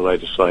Council, wrote the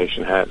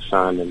legislation, had it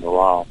signed into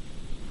law.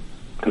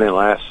 And then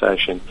last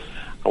session,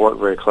 I worked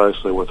very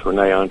closely with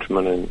Renee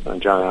Unterman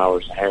and John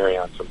Albers and Harry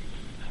on some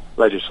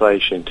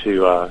legislation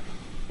to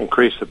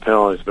increase the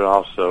penalties, but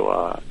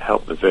also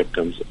help the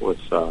victims with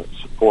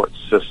support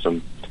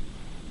system.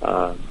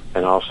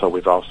 And also,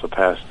 we've also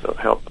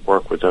helped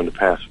work with them to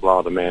pass a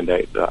law to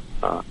mandate the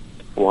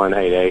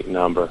 188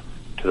 number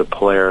to the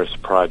Polaris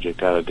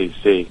Project out of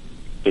D.C.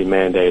 be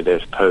mandated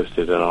as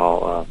posted in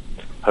all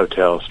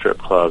hotels, strip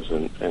clubs,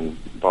 and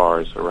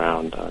bars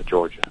around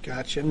Georgia.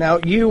 Gotcha. Now,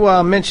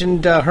 you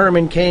mentioned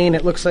Herman Cain.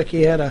 It looks like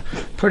he had a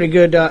pretty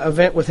good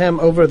event with him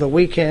over the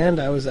weekend.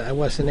 I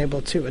wasn't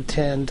able to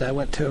attend. I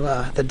went to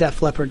the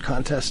Def Leppard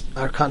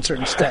concert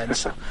instead.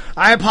 So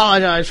I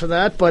apologize for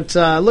that, but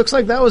looks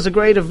like that was a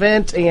great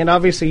event. And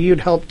obviously, you'd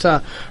helped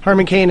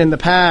Herman Cain in the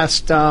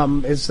past.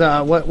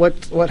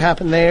 What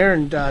happened there?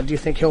 And do you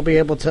think he'll be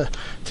able to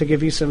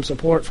give you some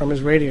support from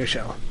his radio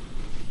show?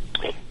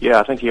 Yeah,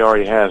 I think he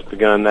already has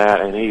begun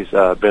that, and he's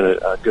been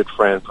a good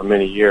friend for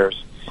many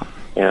years.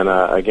 And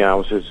again, I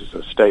was his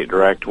state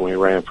director when he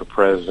ran for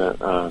president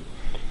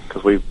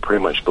because we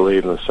pretty much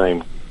believe in the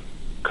same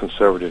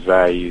conservative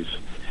values.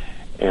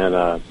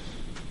 And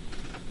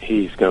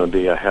he's going to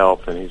be a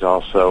help, and he's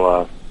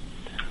also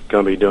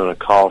going to be doing a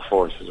call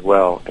for us as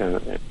well,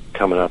 and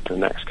coming up in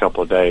the next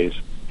couple of days,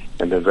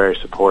 and been very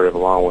supportive,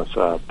 along with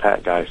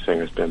Pat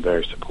Geisinger has been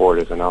very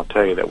supportive. And I'll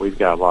tell you that we've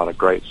got a lot of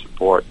great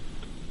support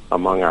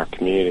among our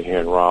community here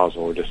in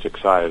Roswell. We're just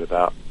excited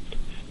about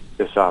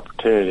this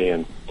opportunity,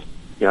 and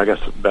I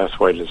guess the best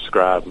way to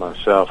describe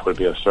myself would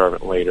be a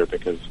servant leader,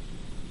 because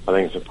I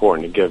think it's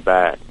important to give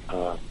back.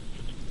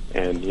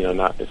 And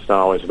it's not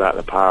always about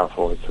the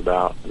powerful; it's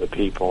about the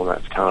people, and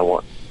that's kind of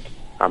what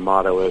our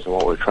motto is and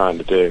what we're trying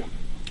to do.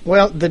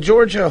 Well, the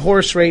Georgia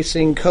Horse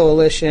Racing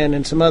Coalition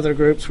and some other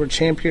groups were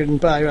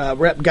championed by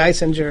Rep.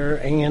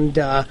 Geisinger, and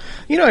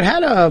it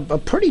had a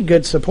pretty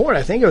good support.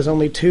 I think it was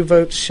only 2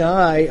 votes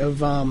shy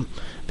of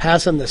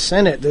passing the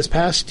Senate this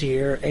past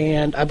year,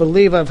 and I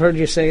believe I've heard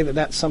you say that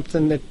that's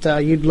something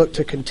that you'd look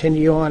to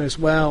continue on as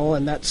well.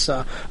 And that's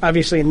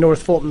obviously in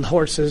North Fulton,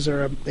 horses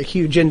are a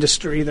huge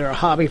industry. They're a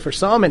hobby for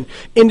some and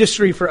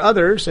industry for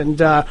others,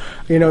 and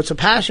it's a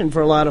passion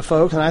for a lot of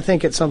folks, and I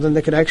think it's something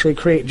that could actually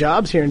create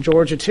jobs here in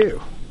Georgia too.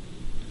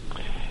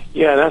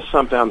 Yeah, that's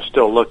something I'm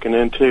still looking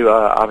into.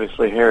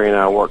 Obviously, Harry and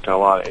I worked on a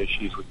lot of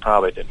issues. We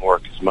probably didn't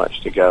work as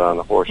much together on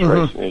the horse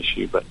racing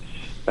issue, but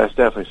that's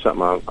definitely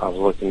something I was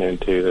looking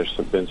into. There's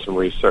been some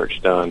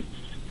research done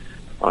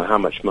on how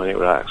much money it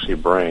would actually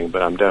bring,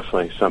 but I'm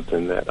definitely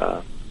something that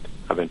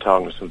I've been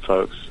talking to some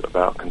folks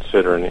about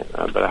considering it,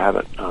 but I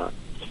haven't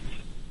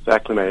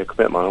exactly made a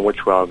commitment on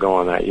which way I'll go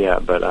on that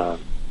yet. But I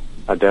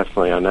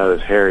know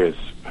that Harry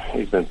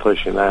he's been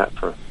pushing that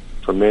for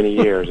many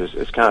years.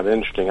 It's kind of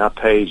interesting. I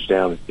paged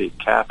down at the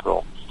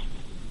Capitol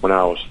when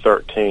I was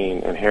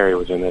 13, and Harry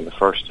was in there the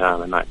first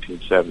time in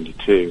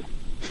 1972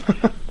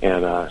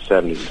 and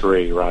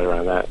 73, right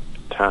around that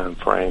time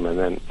frame. And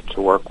then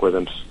to work with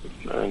him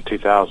in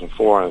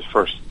 2004 on his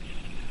first,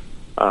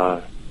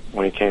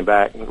 when he came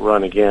back and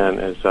run again,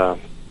 is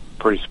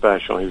pretty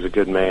special. He was a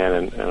good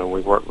man, and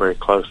we worked very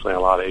closely on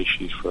a lot of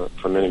issues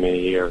for many, many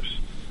years.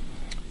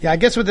 Yeah, I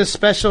guess with this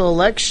special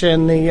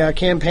election, the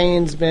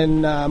campaign's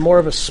been more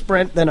of a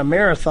sprint than a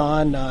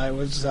marathon. It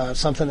was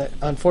something that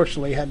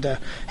unfortunately had to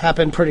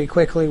happen pretty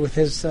quickly with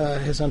his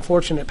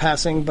unfortunate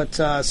passing. But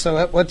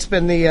so what's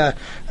been the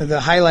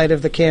highlight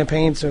of the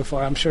campaign so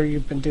far? I'm sure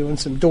you've been doing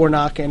some door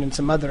knocking and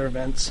some other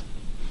events.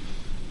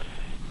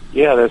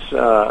 Yeah, that's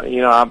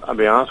I'll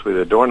be honest with you,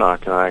 the door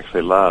knocking I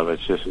actually love.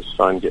 It's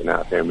fun getting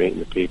out there, meeting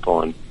the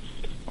people, and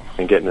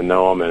getting to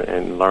know them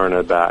and learn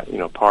about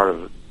part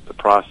of the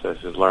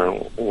process is learn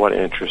what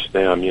interests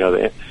them.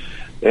 The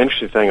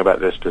interesting thing about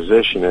this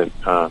position is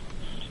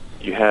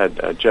you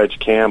had Judge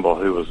Campbell,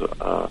 who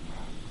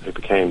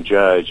became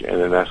judge, and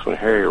then that's when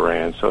Harry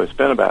ran. So it's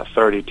been about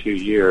 32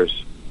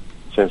 years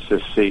since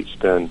this seat's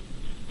been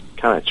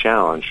kind of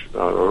challenged,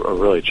 or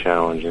really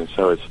challenged. And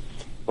so it's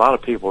a lot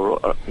of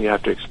people. You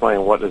have to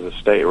explain what does a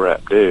state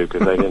rep do,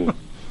 because they didn't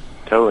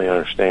totally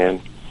understand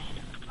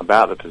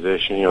about the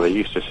position. They're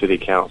used to city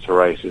council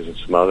races and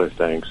some other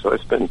things. So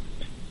it's been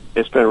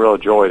a real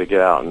joy to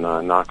get out and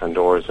knock on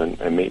doors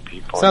and meet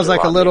people. Sounds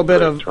like a little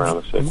bit of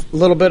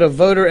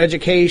voter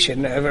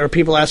education. Are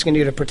people asking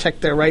you to protect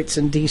their rights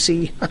in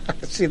D.C.? I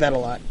see that a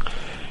lot.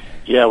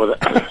 Yeah,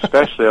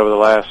 especially over the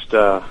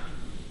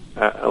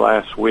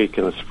last week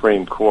in the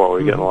Supreme Court,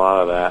 we're getting a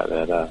lot of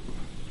that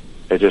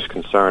they're just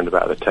concerned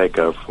about the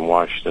takeover from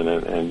Washington.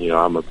 And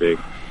I'm a big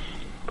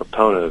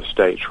proponent of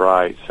states'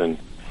 rights and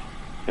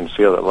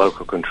feel that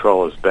local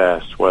control is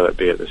best, whether it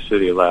be at the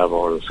city level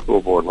or the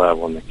school board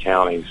level in the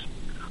counties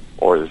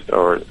or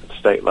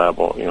state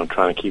level,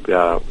 trying to keep it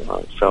out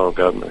of federal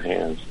government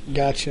hands.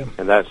 Gotcha.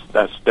 And that's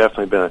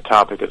definitely been a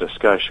topic of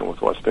discussion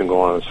with what's been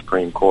going on in the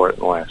Supreme Court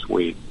in the last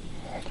week.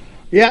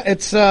 Yeah,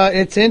 it's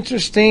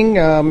interesting.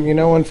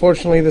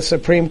 Unfortunately, the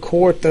Supreme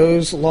Court,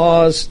 those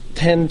laws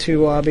tend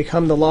to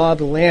become the law of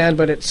the land,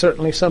 but it's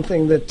certainly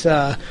something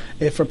that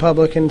if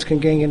Republicans can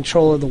gain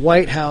control of the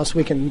White House,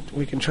 we can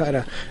try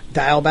to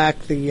dial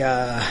back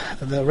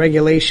the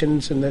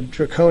regulations and the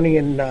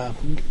draconian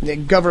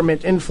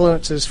government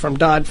influences from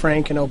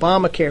Dodd-Frank and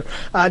Obamacare.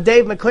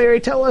 Dave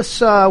McCleary, tell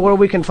us where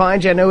we can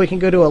find you. I know we can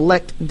go to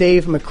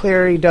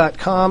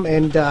electdavemccleary.com,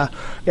 and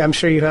I'm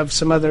sure you have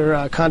some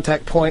other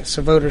contact points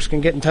so voters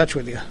can get in touch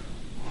with you.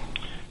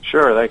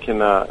 Sure, they can,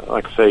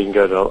 like I say, you can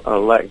go to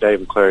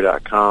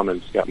electdavemccleary.com,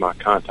 and it's got my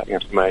contact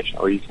information,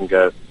 or you can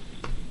go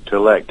to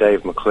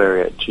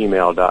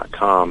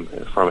electdavemccleary@gmail.com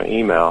from an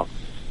email,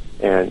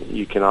 and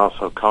you can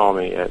also call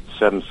me at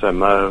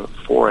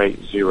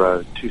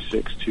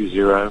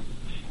 770-480-2620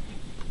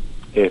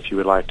 if you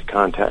would like to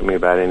contact me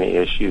about any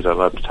issues. I'd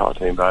love to talk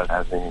to anybody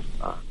that has any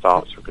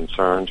thoughts or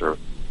concerns or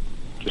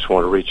just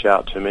want to reach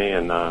out to me.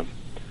 And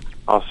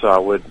also, I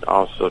would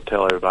also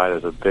tell everybody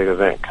there's a big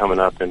event coming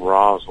up in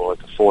Roswell at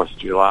the 4th of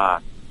July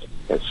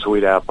at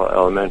Sweet Apple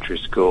Elementary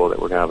School that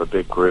we're going to have a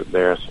big group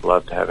there, so I'd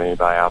love to have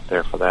anybody out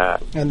there for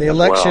that. And the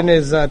election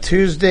is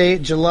Tuesday,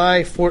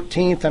 July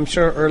 14th. I'm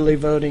sure early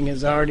voting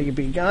has already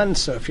begun,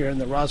 so if you're in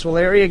the Roswell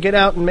area, get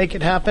out and make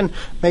it happen.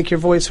 Make your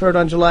voice heard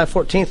on July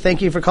 14th.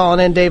 Thank you for calling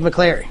in, Dave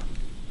McClary.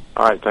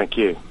 All right, thank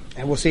you.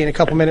 And we'll see you in a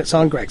couple minutes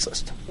on Greg's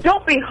List.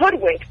 Don't be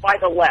hoodwinked by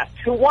the left,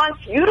 who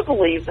wants you to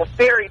believe the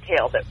fairy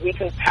tale that we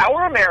can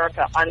power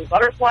America on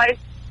butterflies,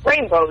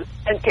 rainbows,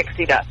 and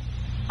pixie dust.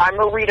 I'm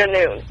Marita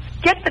Noon.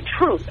 Get the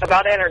truth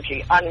about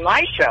energy on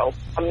my show,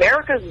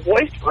 America's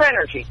Voice for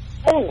Energy,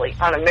 only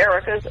on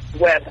America's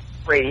Web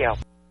Radio.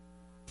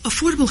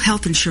 Affordable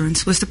health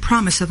insurance was the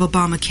promise of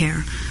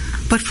Obamacare,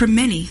 but for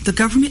many, the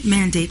government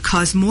mandate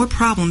caused more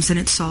problems than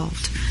it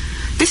solved.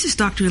 This is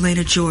Dr.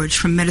 Elena George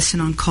from Medicine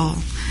on Call,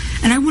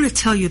 and I want to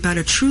tell you about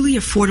a truly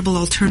affordable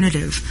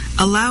alternative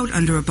allowed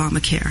under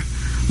Obamacare,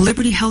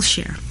 Liberty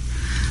HealthShare.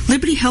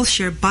 Liberty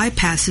HealthShare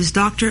bypasses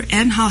doctor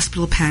and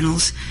hospital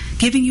panels,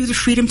 giving you the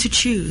freedom to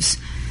choose.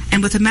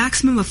 And with a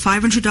maximum of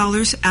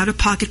 $500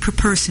 out-of-pocket per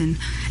person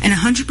and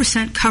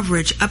 100%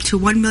 coverage up to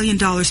 $1 million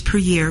per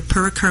year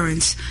per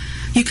occurrence,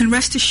 you can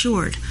rest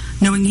assured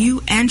knowing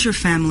you and your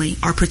family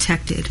are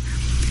protected.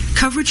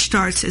 Coverage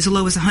starts as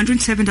low as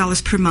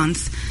 $107 per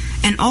month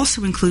and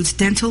also includes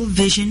dental,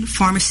 vision,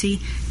 pharmacy,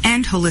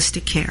 and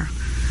holistic care.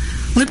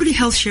 Liberty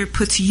HealthShare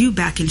puts you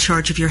back in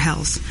charge of your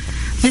health.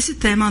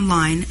 Visit them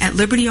online at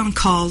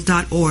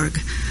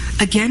libertyoncall.org.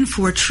 Again,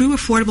 for a true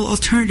affordable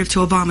alternative to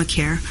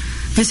Obamacare,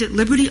 visit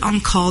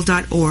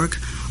libertyoncall.org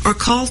or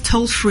call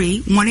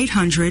toll-free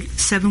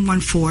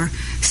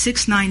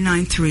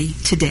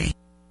 1-800-714-6993 today.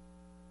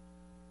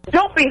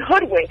 Don't be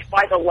hoodwinked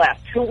by the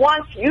left, who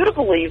wants you to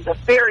believe the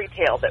fairy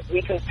tale that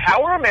we can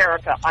power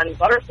America on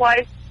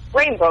butterflies,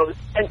 rainbows,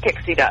 and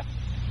pixie dust.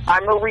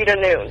 I'm Marita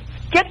Noon.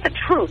 Get the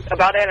truth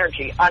about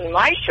energy on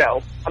my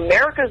show,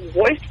 America's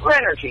Voice for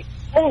Energy,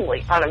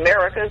 only on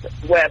America's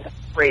Web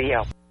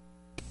Radio.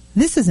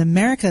 This is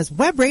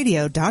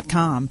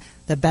americaswebradio.com,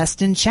 the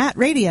best in chat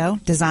radio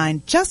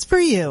designed just for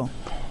you.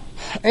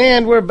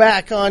 And we're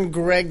back on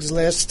Greg's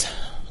List,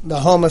 the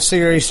home of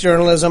serious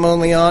journalism,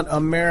 only on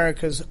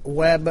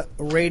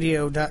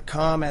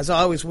americaswebradio.com. As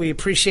always, we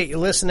appreciate you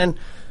listening.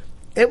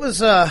 It's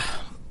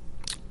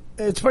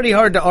pretty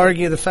hard to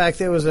argue the fact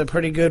that it was a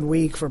pretty good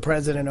week for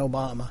President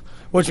Obama,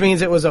 which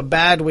means it was a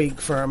bad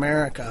week for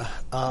America.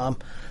 I'll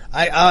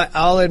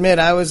admit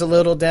I was a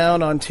little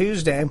down on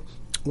Tuesday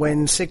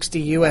when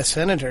 60 U.S.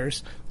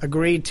 senators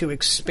agreed to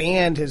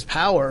expand his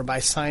power by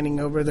signing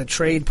over the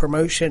Trade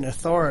Promotion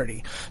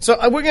Authority. So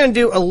we're going to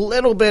do a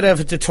little bit of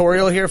a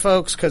tutorial here,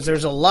 folks, because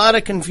there's a lot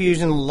of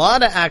confusion, a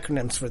lot of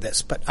acronyms for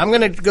this. But I'm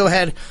going to go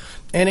ahead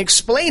and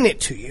explain it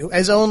to you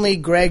as only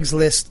Greg's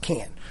List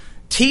can.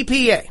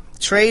 TPA,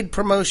 Trade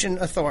Promotion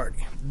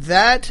Authority.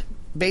 That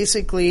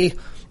basically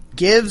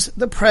gives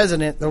the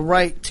president the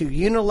right to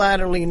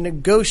unilaterally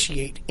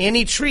negotiate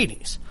any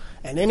treaties.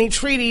 And any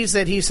treaties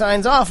that he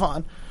signs off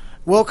on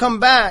will come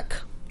back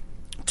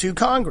to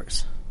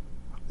Congress,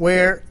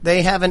 where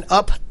they have an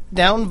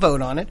up-down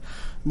vote on it.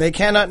 They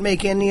cannot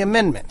make any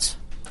amendments.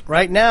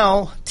 Right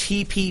now,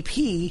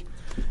 TPP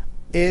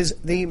is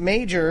the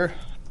major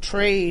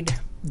trade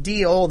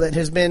deal that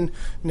has been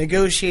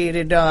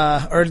negotiated,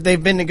 or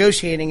they've been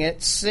negotiating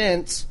it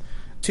since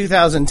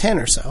 2010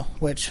 or so,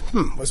 which,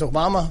 was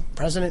Obama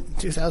president in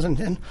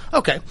 2010?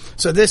 Okay,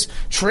 so this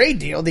trade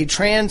deal, the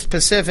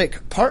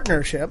Trans-Pacific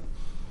Partnership,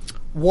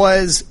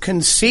 was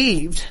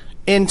conceived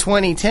in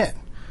 2010.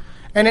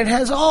 And it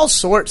has all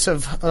sorts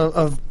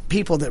of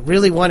people that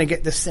really want to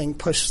get this thing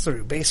pushed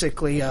through.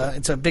 Basically,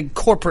 it's a big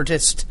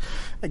corporatist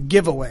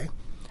giveaway.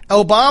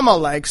 Obama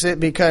likes it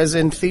because,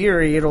 in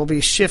theory, it'll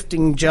be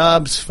shifting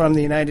jobs from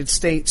the United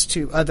States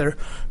to other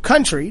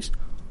countries.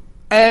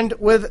 And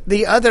with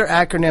the other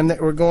acronym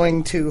that we're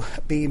going to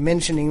be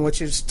mentioning,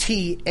 which is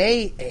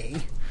TAA,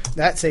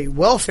 that's a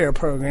welfare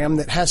program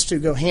that has to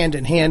go hand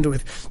in hand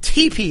with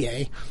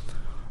TPA,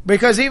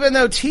 because even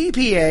though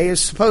TPA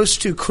is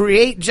supposed to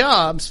create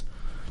jobs,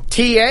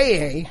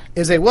 TAA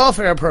is a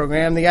welfare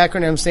program. The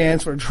acronym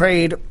stands for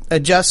Trade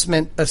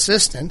Adjustment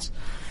Assistance,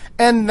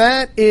 and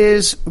that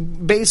is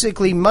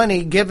basically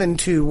money given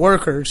to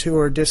workers who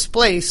are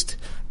displaced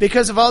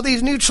because of all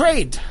these new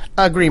trade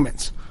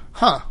agreements.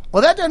 Well,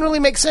 that doesn't really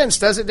make sense,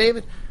 does it,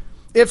 David?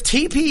 If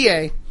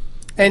TPA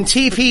and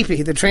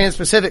TPP, the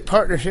Trans-Pacific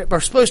Partnership, are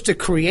supposed to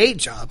create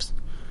jobs,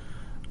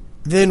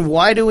 then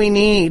why do we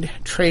need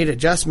Trade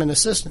Adjustment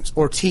Assistance,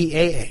 or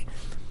TAA?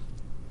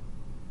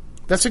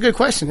 That's a good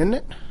question, isn't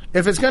it?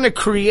 If it's going to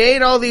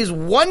create all these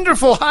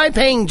wonderful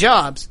high-paying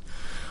jobs,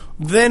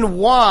 then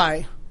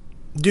why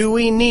do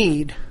we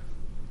need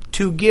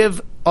to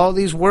give all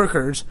these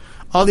workers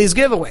all these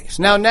giveaways?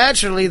 Now,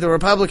 naturally, the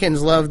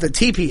Republicans love the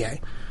TPA.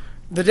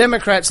 The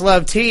Democrats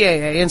love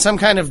TAA. In some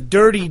kind of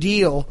dirty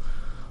deal,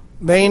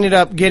 they ended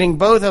up getting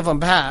both of them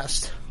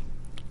passed.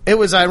 It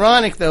was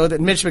ironic, though,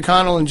 that Mitch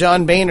McConnell and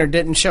John Boehner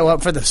didn't show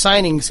up for the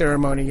signing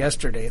ceremony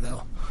yesterday,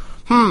 though.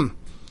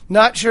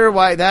 Not sure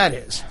why that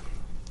is.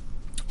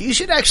 You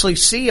should actually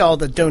see all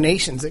the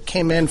donations that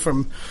came in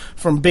from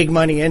big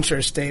money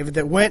interests, David,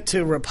 that went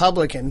to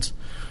Republicans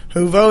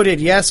who voted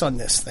yes on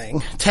this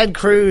thing. Ted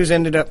Cruz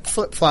ended up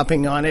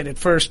flip-flopping on it. At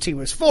first, he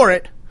was for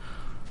it.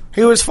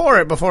 He was for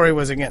it before he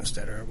was against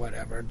it, or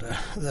whatever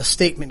the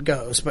statement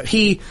goes. But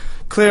he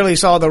clearly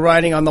saw the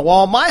writing on the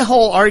wall. My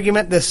whole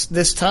argument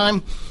this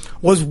time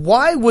was,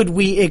 why would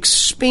we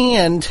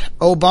expand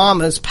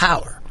Obama's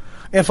power?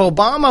 If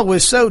Obama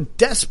was so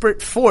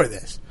desperate for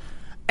this,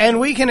 and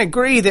we can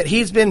agree that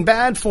he's been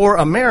bad for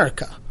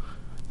America,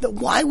 that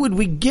why would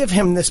we give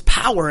him this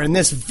power and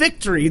this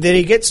victory that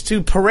he gets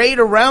to parade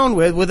around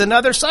with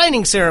another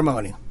signing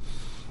ceremony?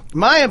 In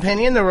my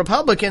opinion, the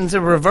Republicans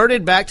have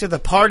reverted back to the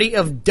party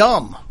of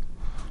dumb.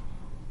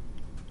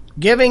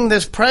 Giving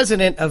this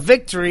president a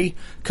victory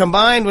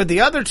combined with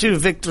the other two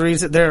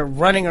victories that they're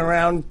running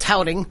around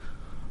touting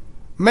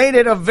made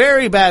it a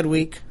very bad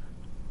week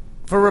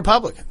for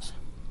Republicans.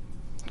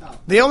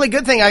 The only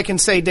good thing I can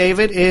say,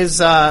 David, is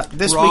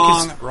this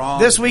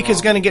week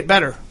is going to get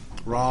better.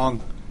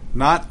 Wrong.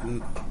 Not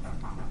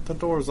the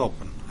door's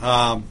open.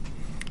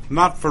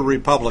 Not for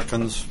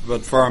Republicans,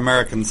 but for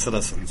American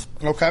citizens.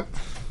 Okay.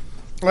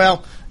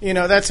 Well,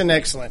 that's an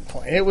excellent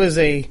point. It was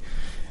a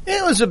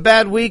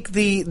bad week.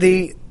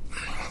 The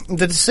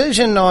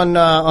decision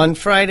on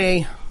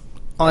Friday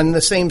on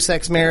the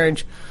same-sex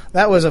marriage,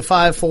 that was a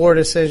 5-4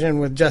 decision,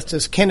 with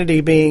Justice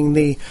Kennedy being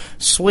the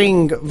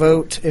swing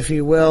vote, if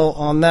you will,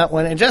 on that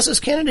one. And Justice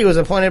Kennedy was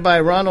appointed by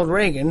Ronald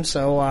Reagan,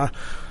 so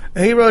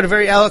he wrote a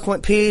very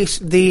eloquent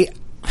piece.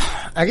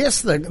 I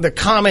guess the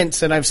comments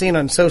that I've seen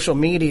on social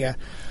media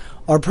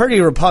are pretty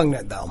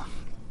repugnant, though.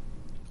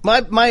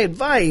 My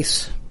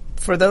advice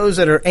for those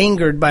that are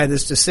angered by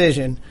this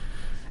decision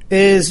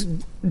is,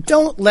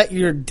 don't let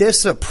your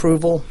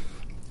disapproval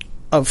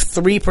of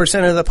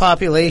 3% of the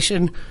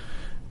population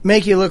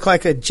make you look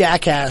like a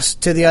jackass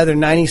to the other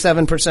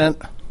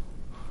 97%.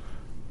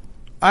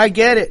 I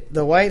get it.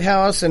 The White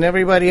House and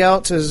everybody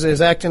else is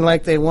acting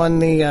like they won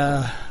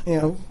the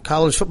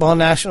college football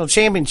national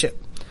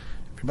championship.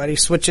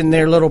 Everybody's switching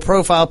their little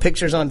profile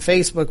pictures on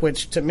Facebook,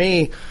 which to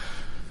me,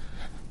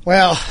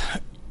 well,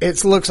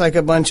 it looks like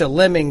a bunch of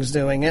lemmings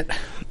doing it.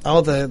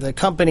 All the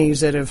companies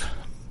that have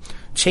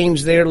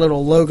changed their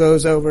little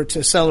logos over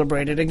to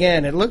celebrate it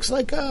again, it looks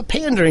like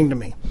pandering to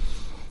me.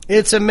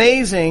 It's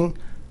amazing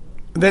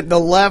that the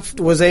left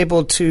was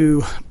able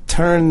to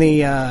turn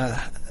the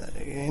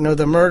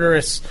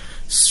murderous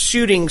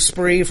shooting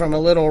spree from a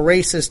little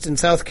racist in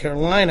South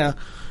Carolina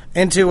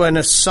into an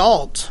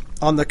assault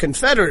on the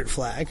Confederate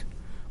flag,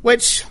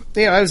 which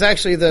it was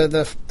actually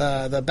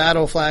the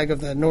battle flag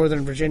of the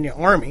Northern Virginia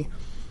Army.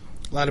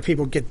 A lot of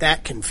people get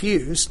that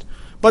confused.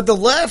 But the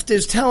left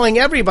is telling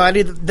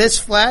everybody that this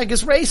flag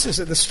is racist,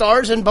 that the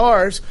stars and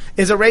bars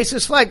is a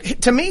racist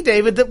flag. To me,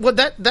 David,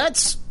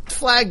 that's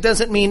flag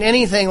doesn't mean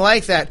anything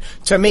like that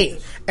to me.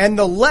 And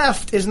the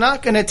left is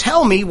not going to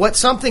tell me what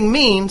something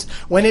means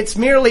when it's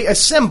merely a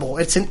symbol.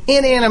 It's an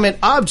inanimate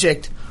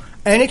object,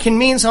 and it can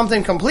mean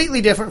something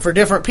completely different for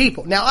different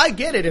people. Now, I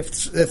get it.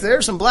 If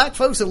there's some black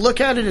folks that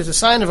look at it as a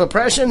sign of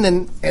oppression,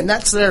 and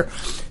that's their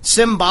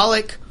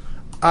symbolic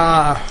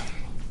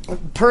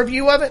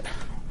purview of it,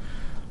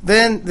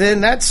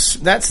 then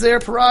that's their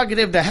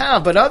prerogative to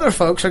have. But other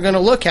folks are going to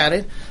look at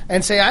it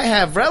and say, I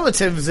have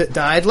relatives that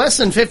died. Less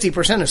than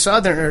 50% of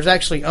Southerners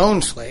actually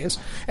owned slaves.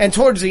 And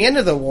towards the end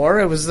of the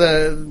war, it was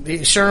the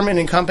Sherman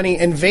and company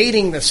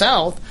invading the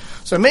South.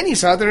 So many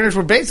Southerners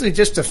were basically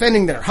just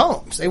defending their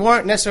homes. They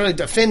weren't necessarily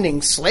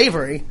defending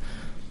slavery.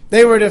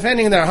 They were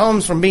defending their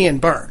homes from being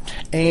burned.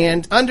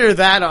 And under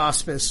that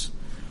auspice,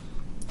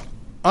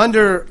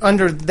 under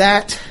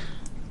that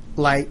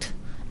light,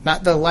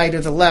 not the light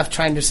of the left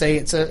trying to say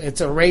it's a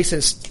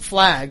racist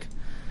flag,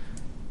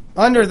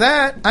 under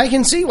that, I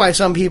can see why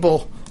some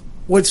people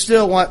would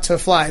still want to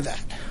fly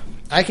that.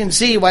 I can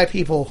see why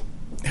people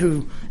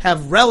who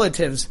have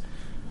relatives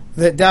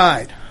that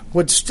died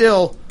would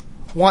still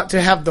want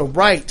to have the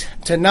right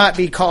to not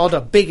be called a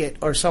bigot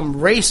or some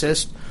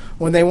racist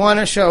when they want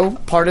to show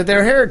part of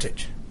their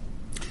heritage.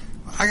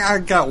 I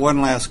got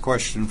one last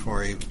question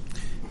for you.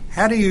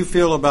 How do you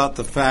feel about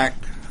the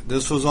fact,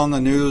 this was on the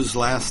news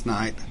last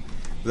night,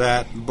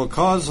 that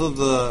because of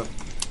the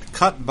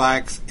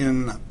cutbacks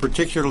in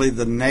particularly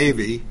the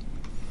Navy,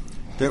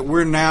 that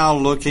we're now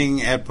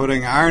looking at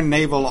putting our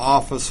naval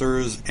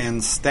officers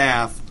and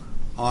staff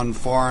on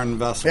foreign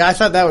vessels? Yeah, I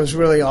thought that was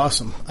really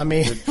awesome. I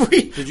mean,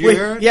 did you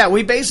hear it? Yeah,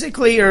 we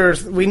basically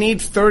we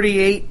need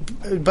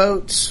 38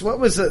 boats. What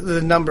was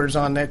the numbers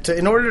on that?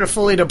 In order to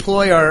fully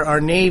deploy our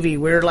Navy,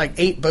 we're like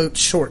 8 boats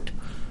short.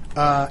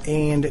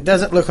 And it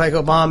doesn't look like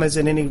Obama's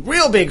in any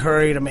real big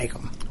hurry to make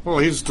them. Well,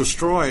 he's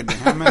destroyed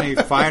how many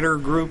fighter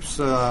groups,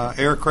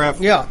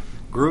 aircraft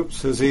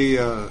groups? Is he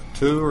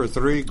 2 or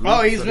 3 groups?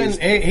 Oh,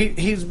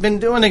 he's been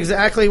doing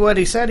exactly what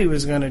he said he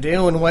was going to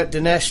do, and what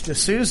Dinesh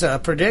D'Souza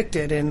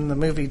predicted in the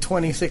movie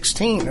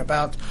 2016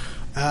 about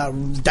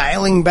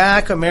dialing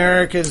back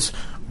America's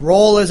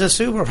role as a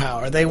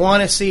superpower. They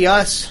want to see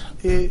us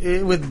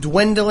with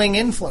dwindling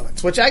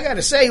influence, which I got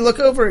to say, look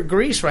over at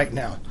Greece right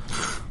now.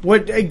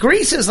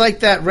 Greece is like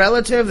that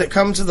relative that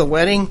comes to the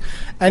wedding,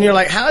 and you're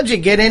like, how'd you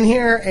get in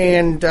here,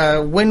 and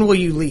when will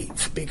you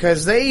leave?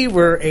 Because they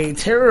were a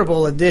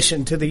terrible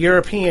addition to the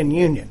European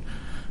Union.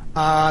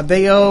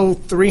 They owe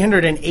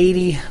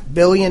 $380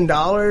 billion,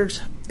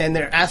 and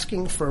they're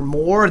asking for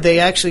more. They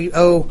actually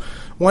owe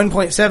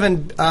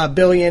 1.7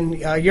 billion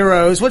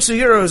euros, which the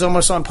euro is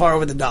almost on par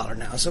with the dollar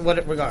now. So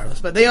regardless,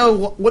 but they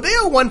owe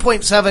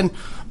 1.7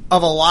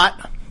 of a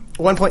lot,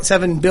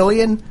 1.7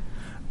 billion,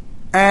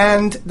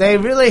 and they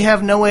really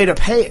have no way to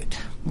pay it.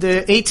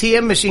 The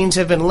ATM machines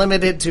have been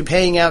limited to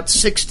paying out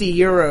 60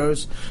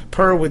 euros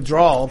per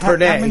withdrawal per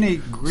day. How many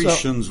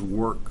Grecians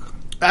work?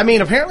 I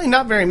mean, apparently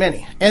not very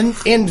many, and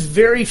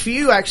very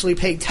few actually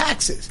pay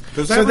taxes.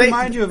 Does that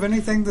remind you of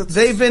anything that's...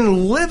 They've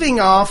been living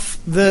off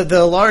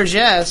the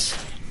largesse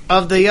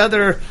of the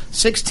other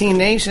 16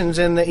 nations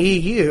in the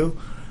EU,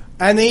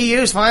 and the EU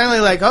is finally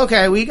like,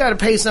 okay, we got to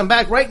pay some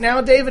back. Right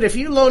now, David, if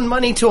you loan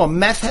money to a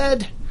meth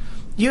head,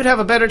 you'd have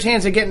a better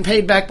chance of getting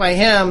paid back by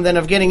him than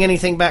of getting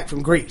anything back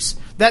from Greece.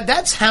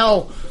 That's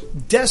how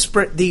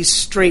desperate these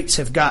straits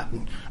have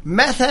gotten.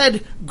 Meth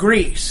head,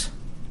 Greece.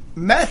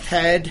 Meth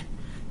head,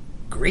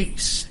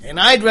 Greece. And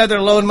I'd rather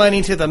loan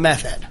money to the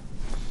meth head.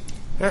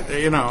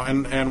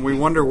 And we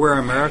wonder where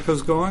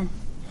America's going?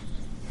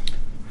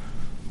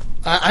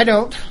 I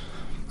don't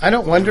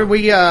wonder.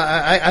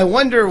 I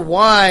wonder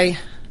why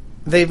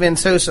they've been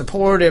so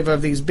supportive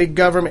of these big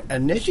government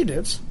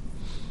initiatives.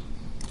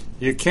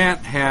 You can't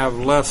have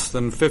less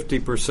than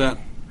 50%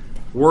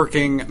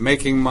 working,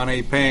 making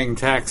money, paying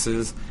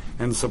taxes,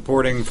 and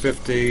supporting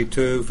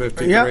 52,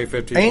 53,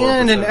 54%.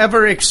 And an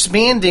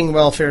ever-expanding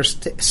welfare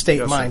state,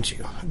 yes, mind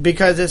you,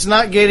 because it's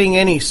not getting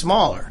any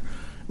smaller.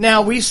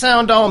 Now, we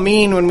sound all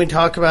mean when we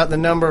talk about the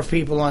number of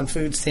people on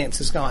food stamps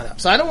has gone up.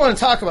 So I don't want to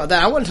talk about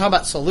that. I want to talk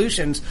about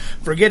solutions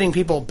for getting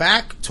people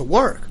back to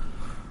work.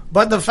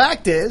 But the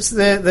fact is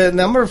that the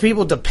number of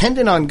people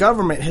dependent on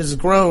government has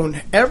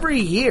grown every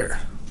year.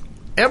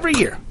 Every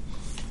year.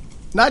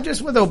 Not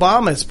just with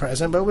Obama as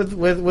president, but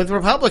with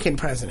Republican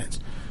presidents.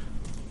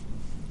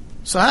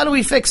 So how do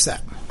we fix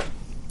that?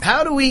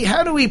 How do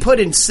we put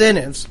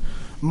incentives,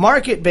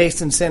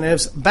 market-based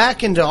incentives,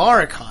 back into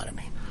our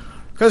economy?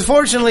 Because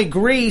fortunately,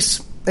 Greece,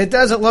 it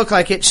doesn't look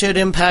like it should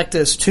impact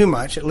us too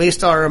much. At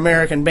least our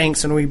American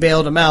banks, when we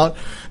bailed them out,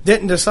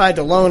 didn't decide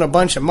to loan a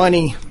bunch of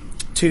money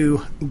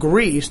to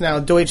Greece. Now,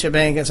 Deutsche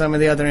Bank and some of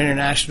the other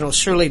internationals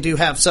surely do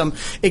have some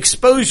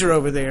exposure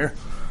over there.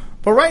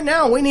 But right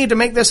now, we need to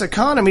make this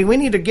economy, we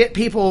need to get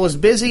people as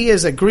busy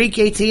as a Greek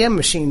ATM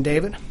machine,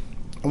 David.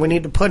 And we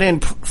need to put in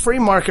free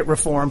market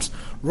reforms,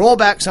 roll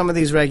back some of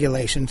these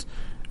regulations,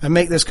 and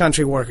make this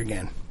country work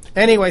again.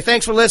 Anyway,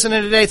 thanks for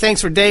listening today.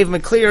 Thanks for Dave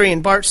McCleary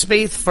and Bart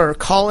Spieth for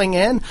calling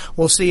in.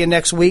 We'll see you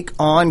next week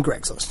on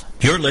Greg's List.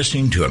 You're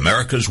listening to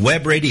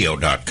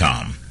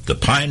AmericasWebRadio.com, the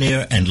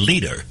pioneer and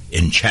leader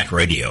in chat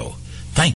radio.